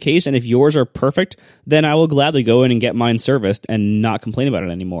up being the case, and if yours are perfect, then I will gladly go in and get mine serviced and not complain about it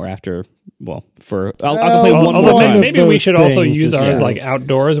anymore after, I'll complain one more time. Maybe we should also use ours like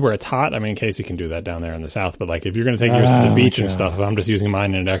outdoors where it's hot. I mean, Casey can do that down there in the South, but like if you're going to take yours to the beach and stuff, if I'm just using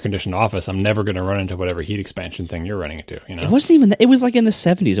mine in an air-conditioned office, I'm never going to run into whatever heat expansion thing you're running into, It wasn't even that, it was like in the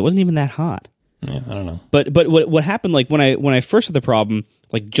 70s. It wasn't even that hot. Yeah, I don't know. But what happened, like when I first had the problem,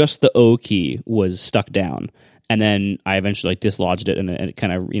 like just the O key was stuck down. And then I eventually dislodged it, and it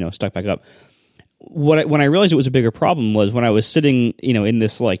kind of stuck back up. When I realized it was a bigger problem was when I was sitting in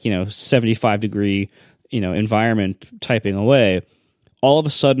this 75-degree environment typing away. All of a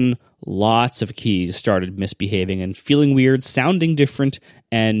sudden, lots of keys started misbehaving and feeling weird, sounding different,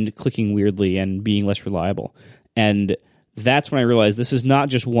 and clicking weirdly and being less reliable. And that's when I realized this is not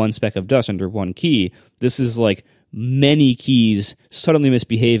just one speck of dust under one key. This is like many keys suddenly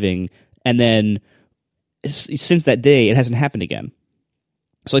misbehaving, and then since that day, it hasn't happened again.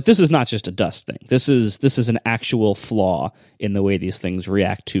 So this is not just a dust thing. This is an actual flaw in the way these things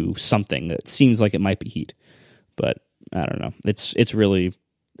react to something that seems like it might be heat. But I don't know. It's really.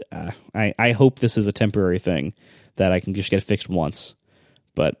 I hope this is a temporary thing that I can just get fixed once.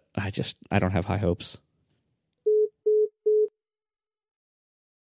 But I don't have high hopes.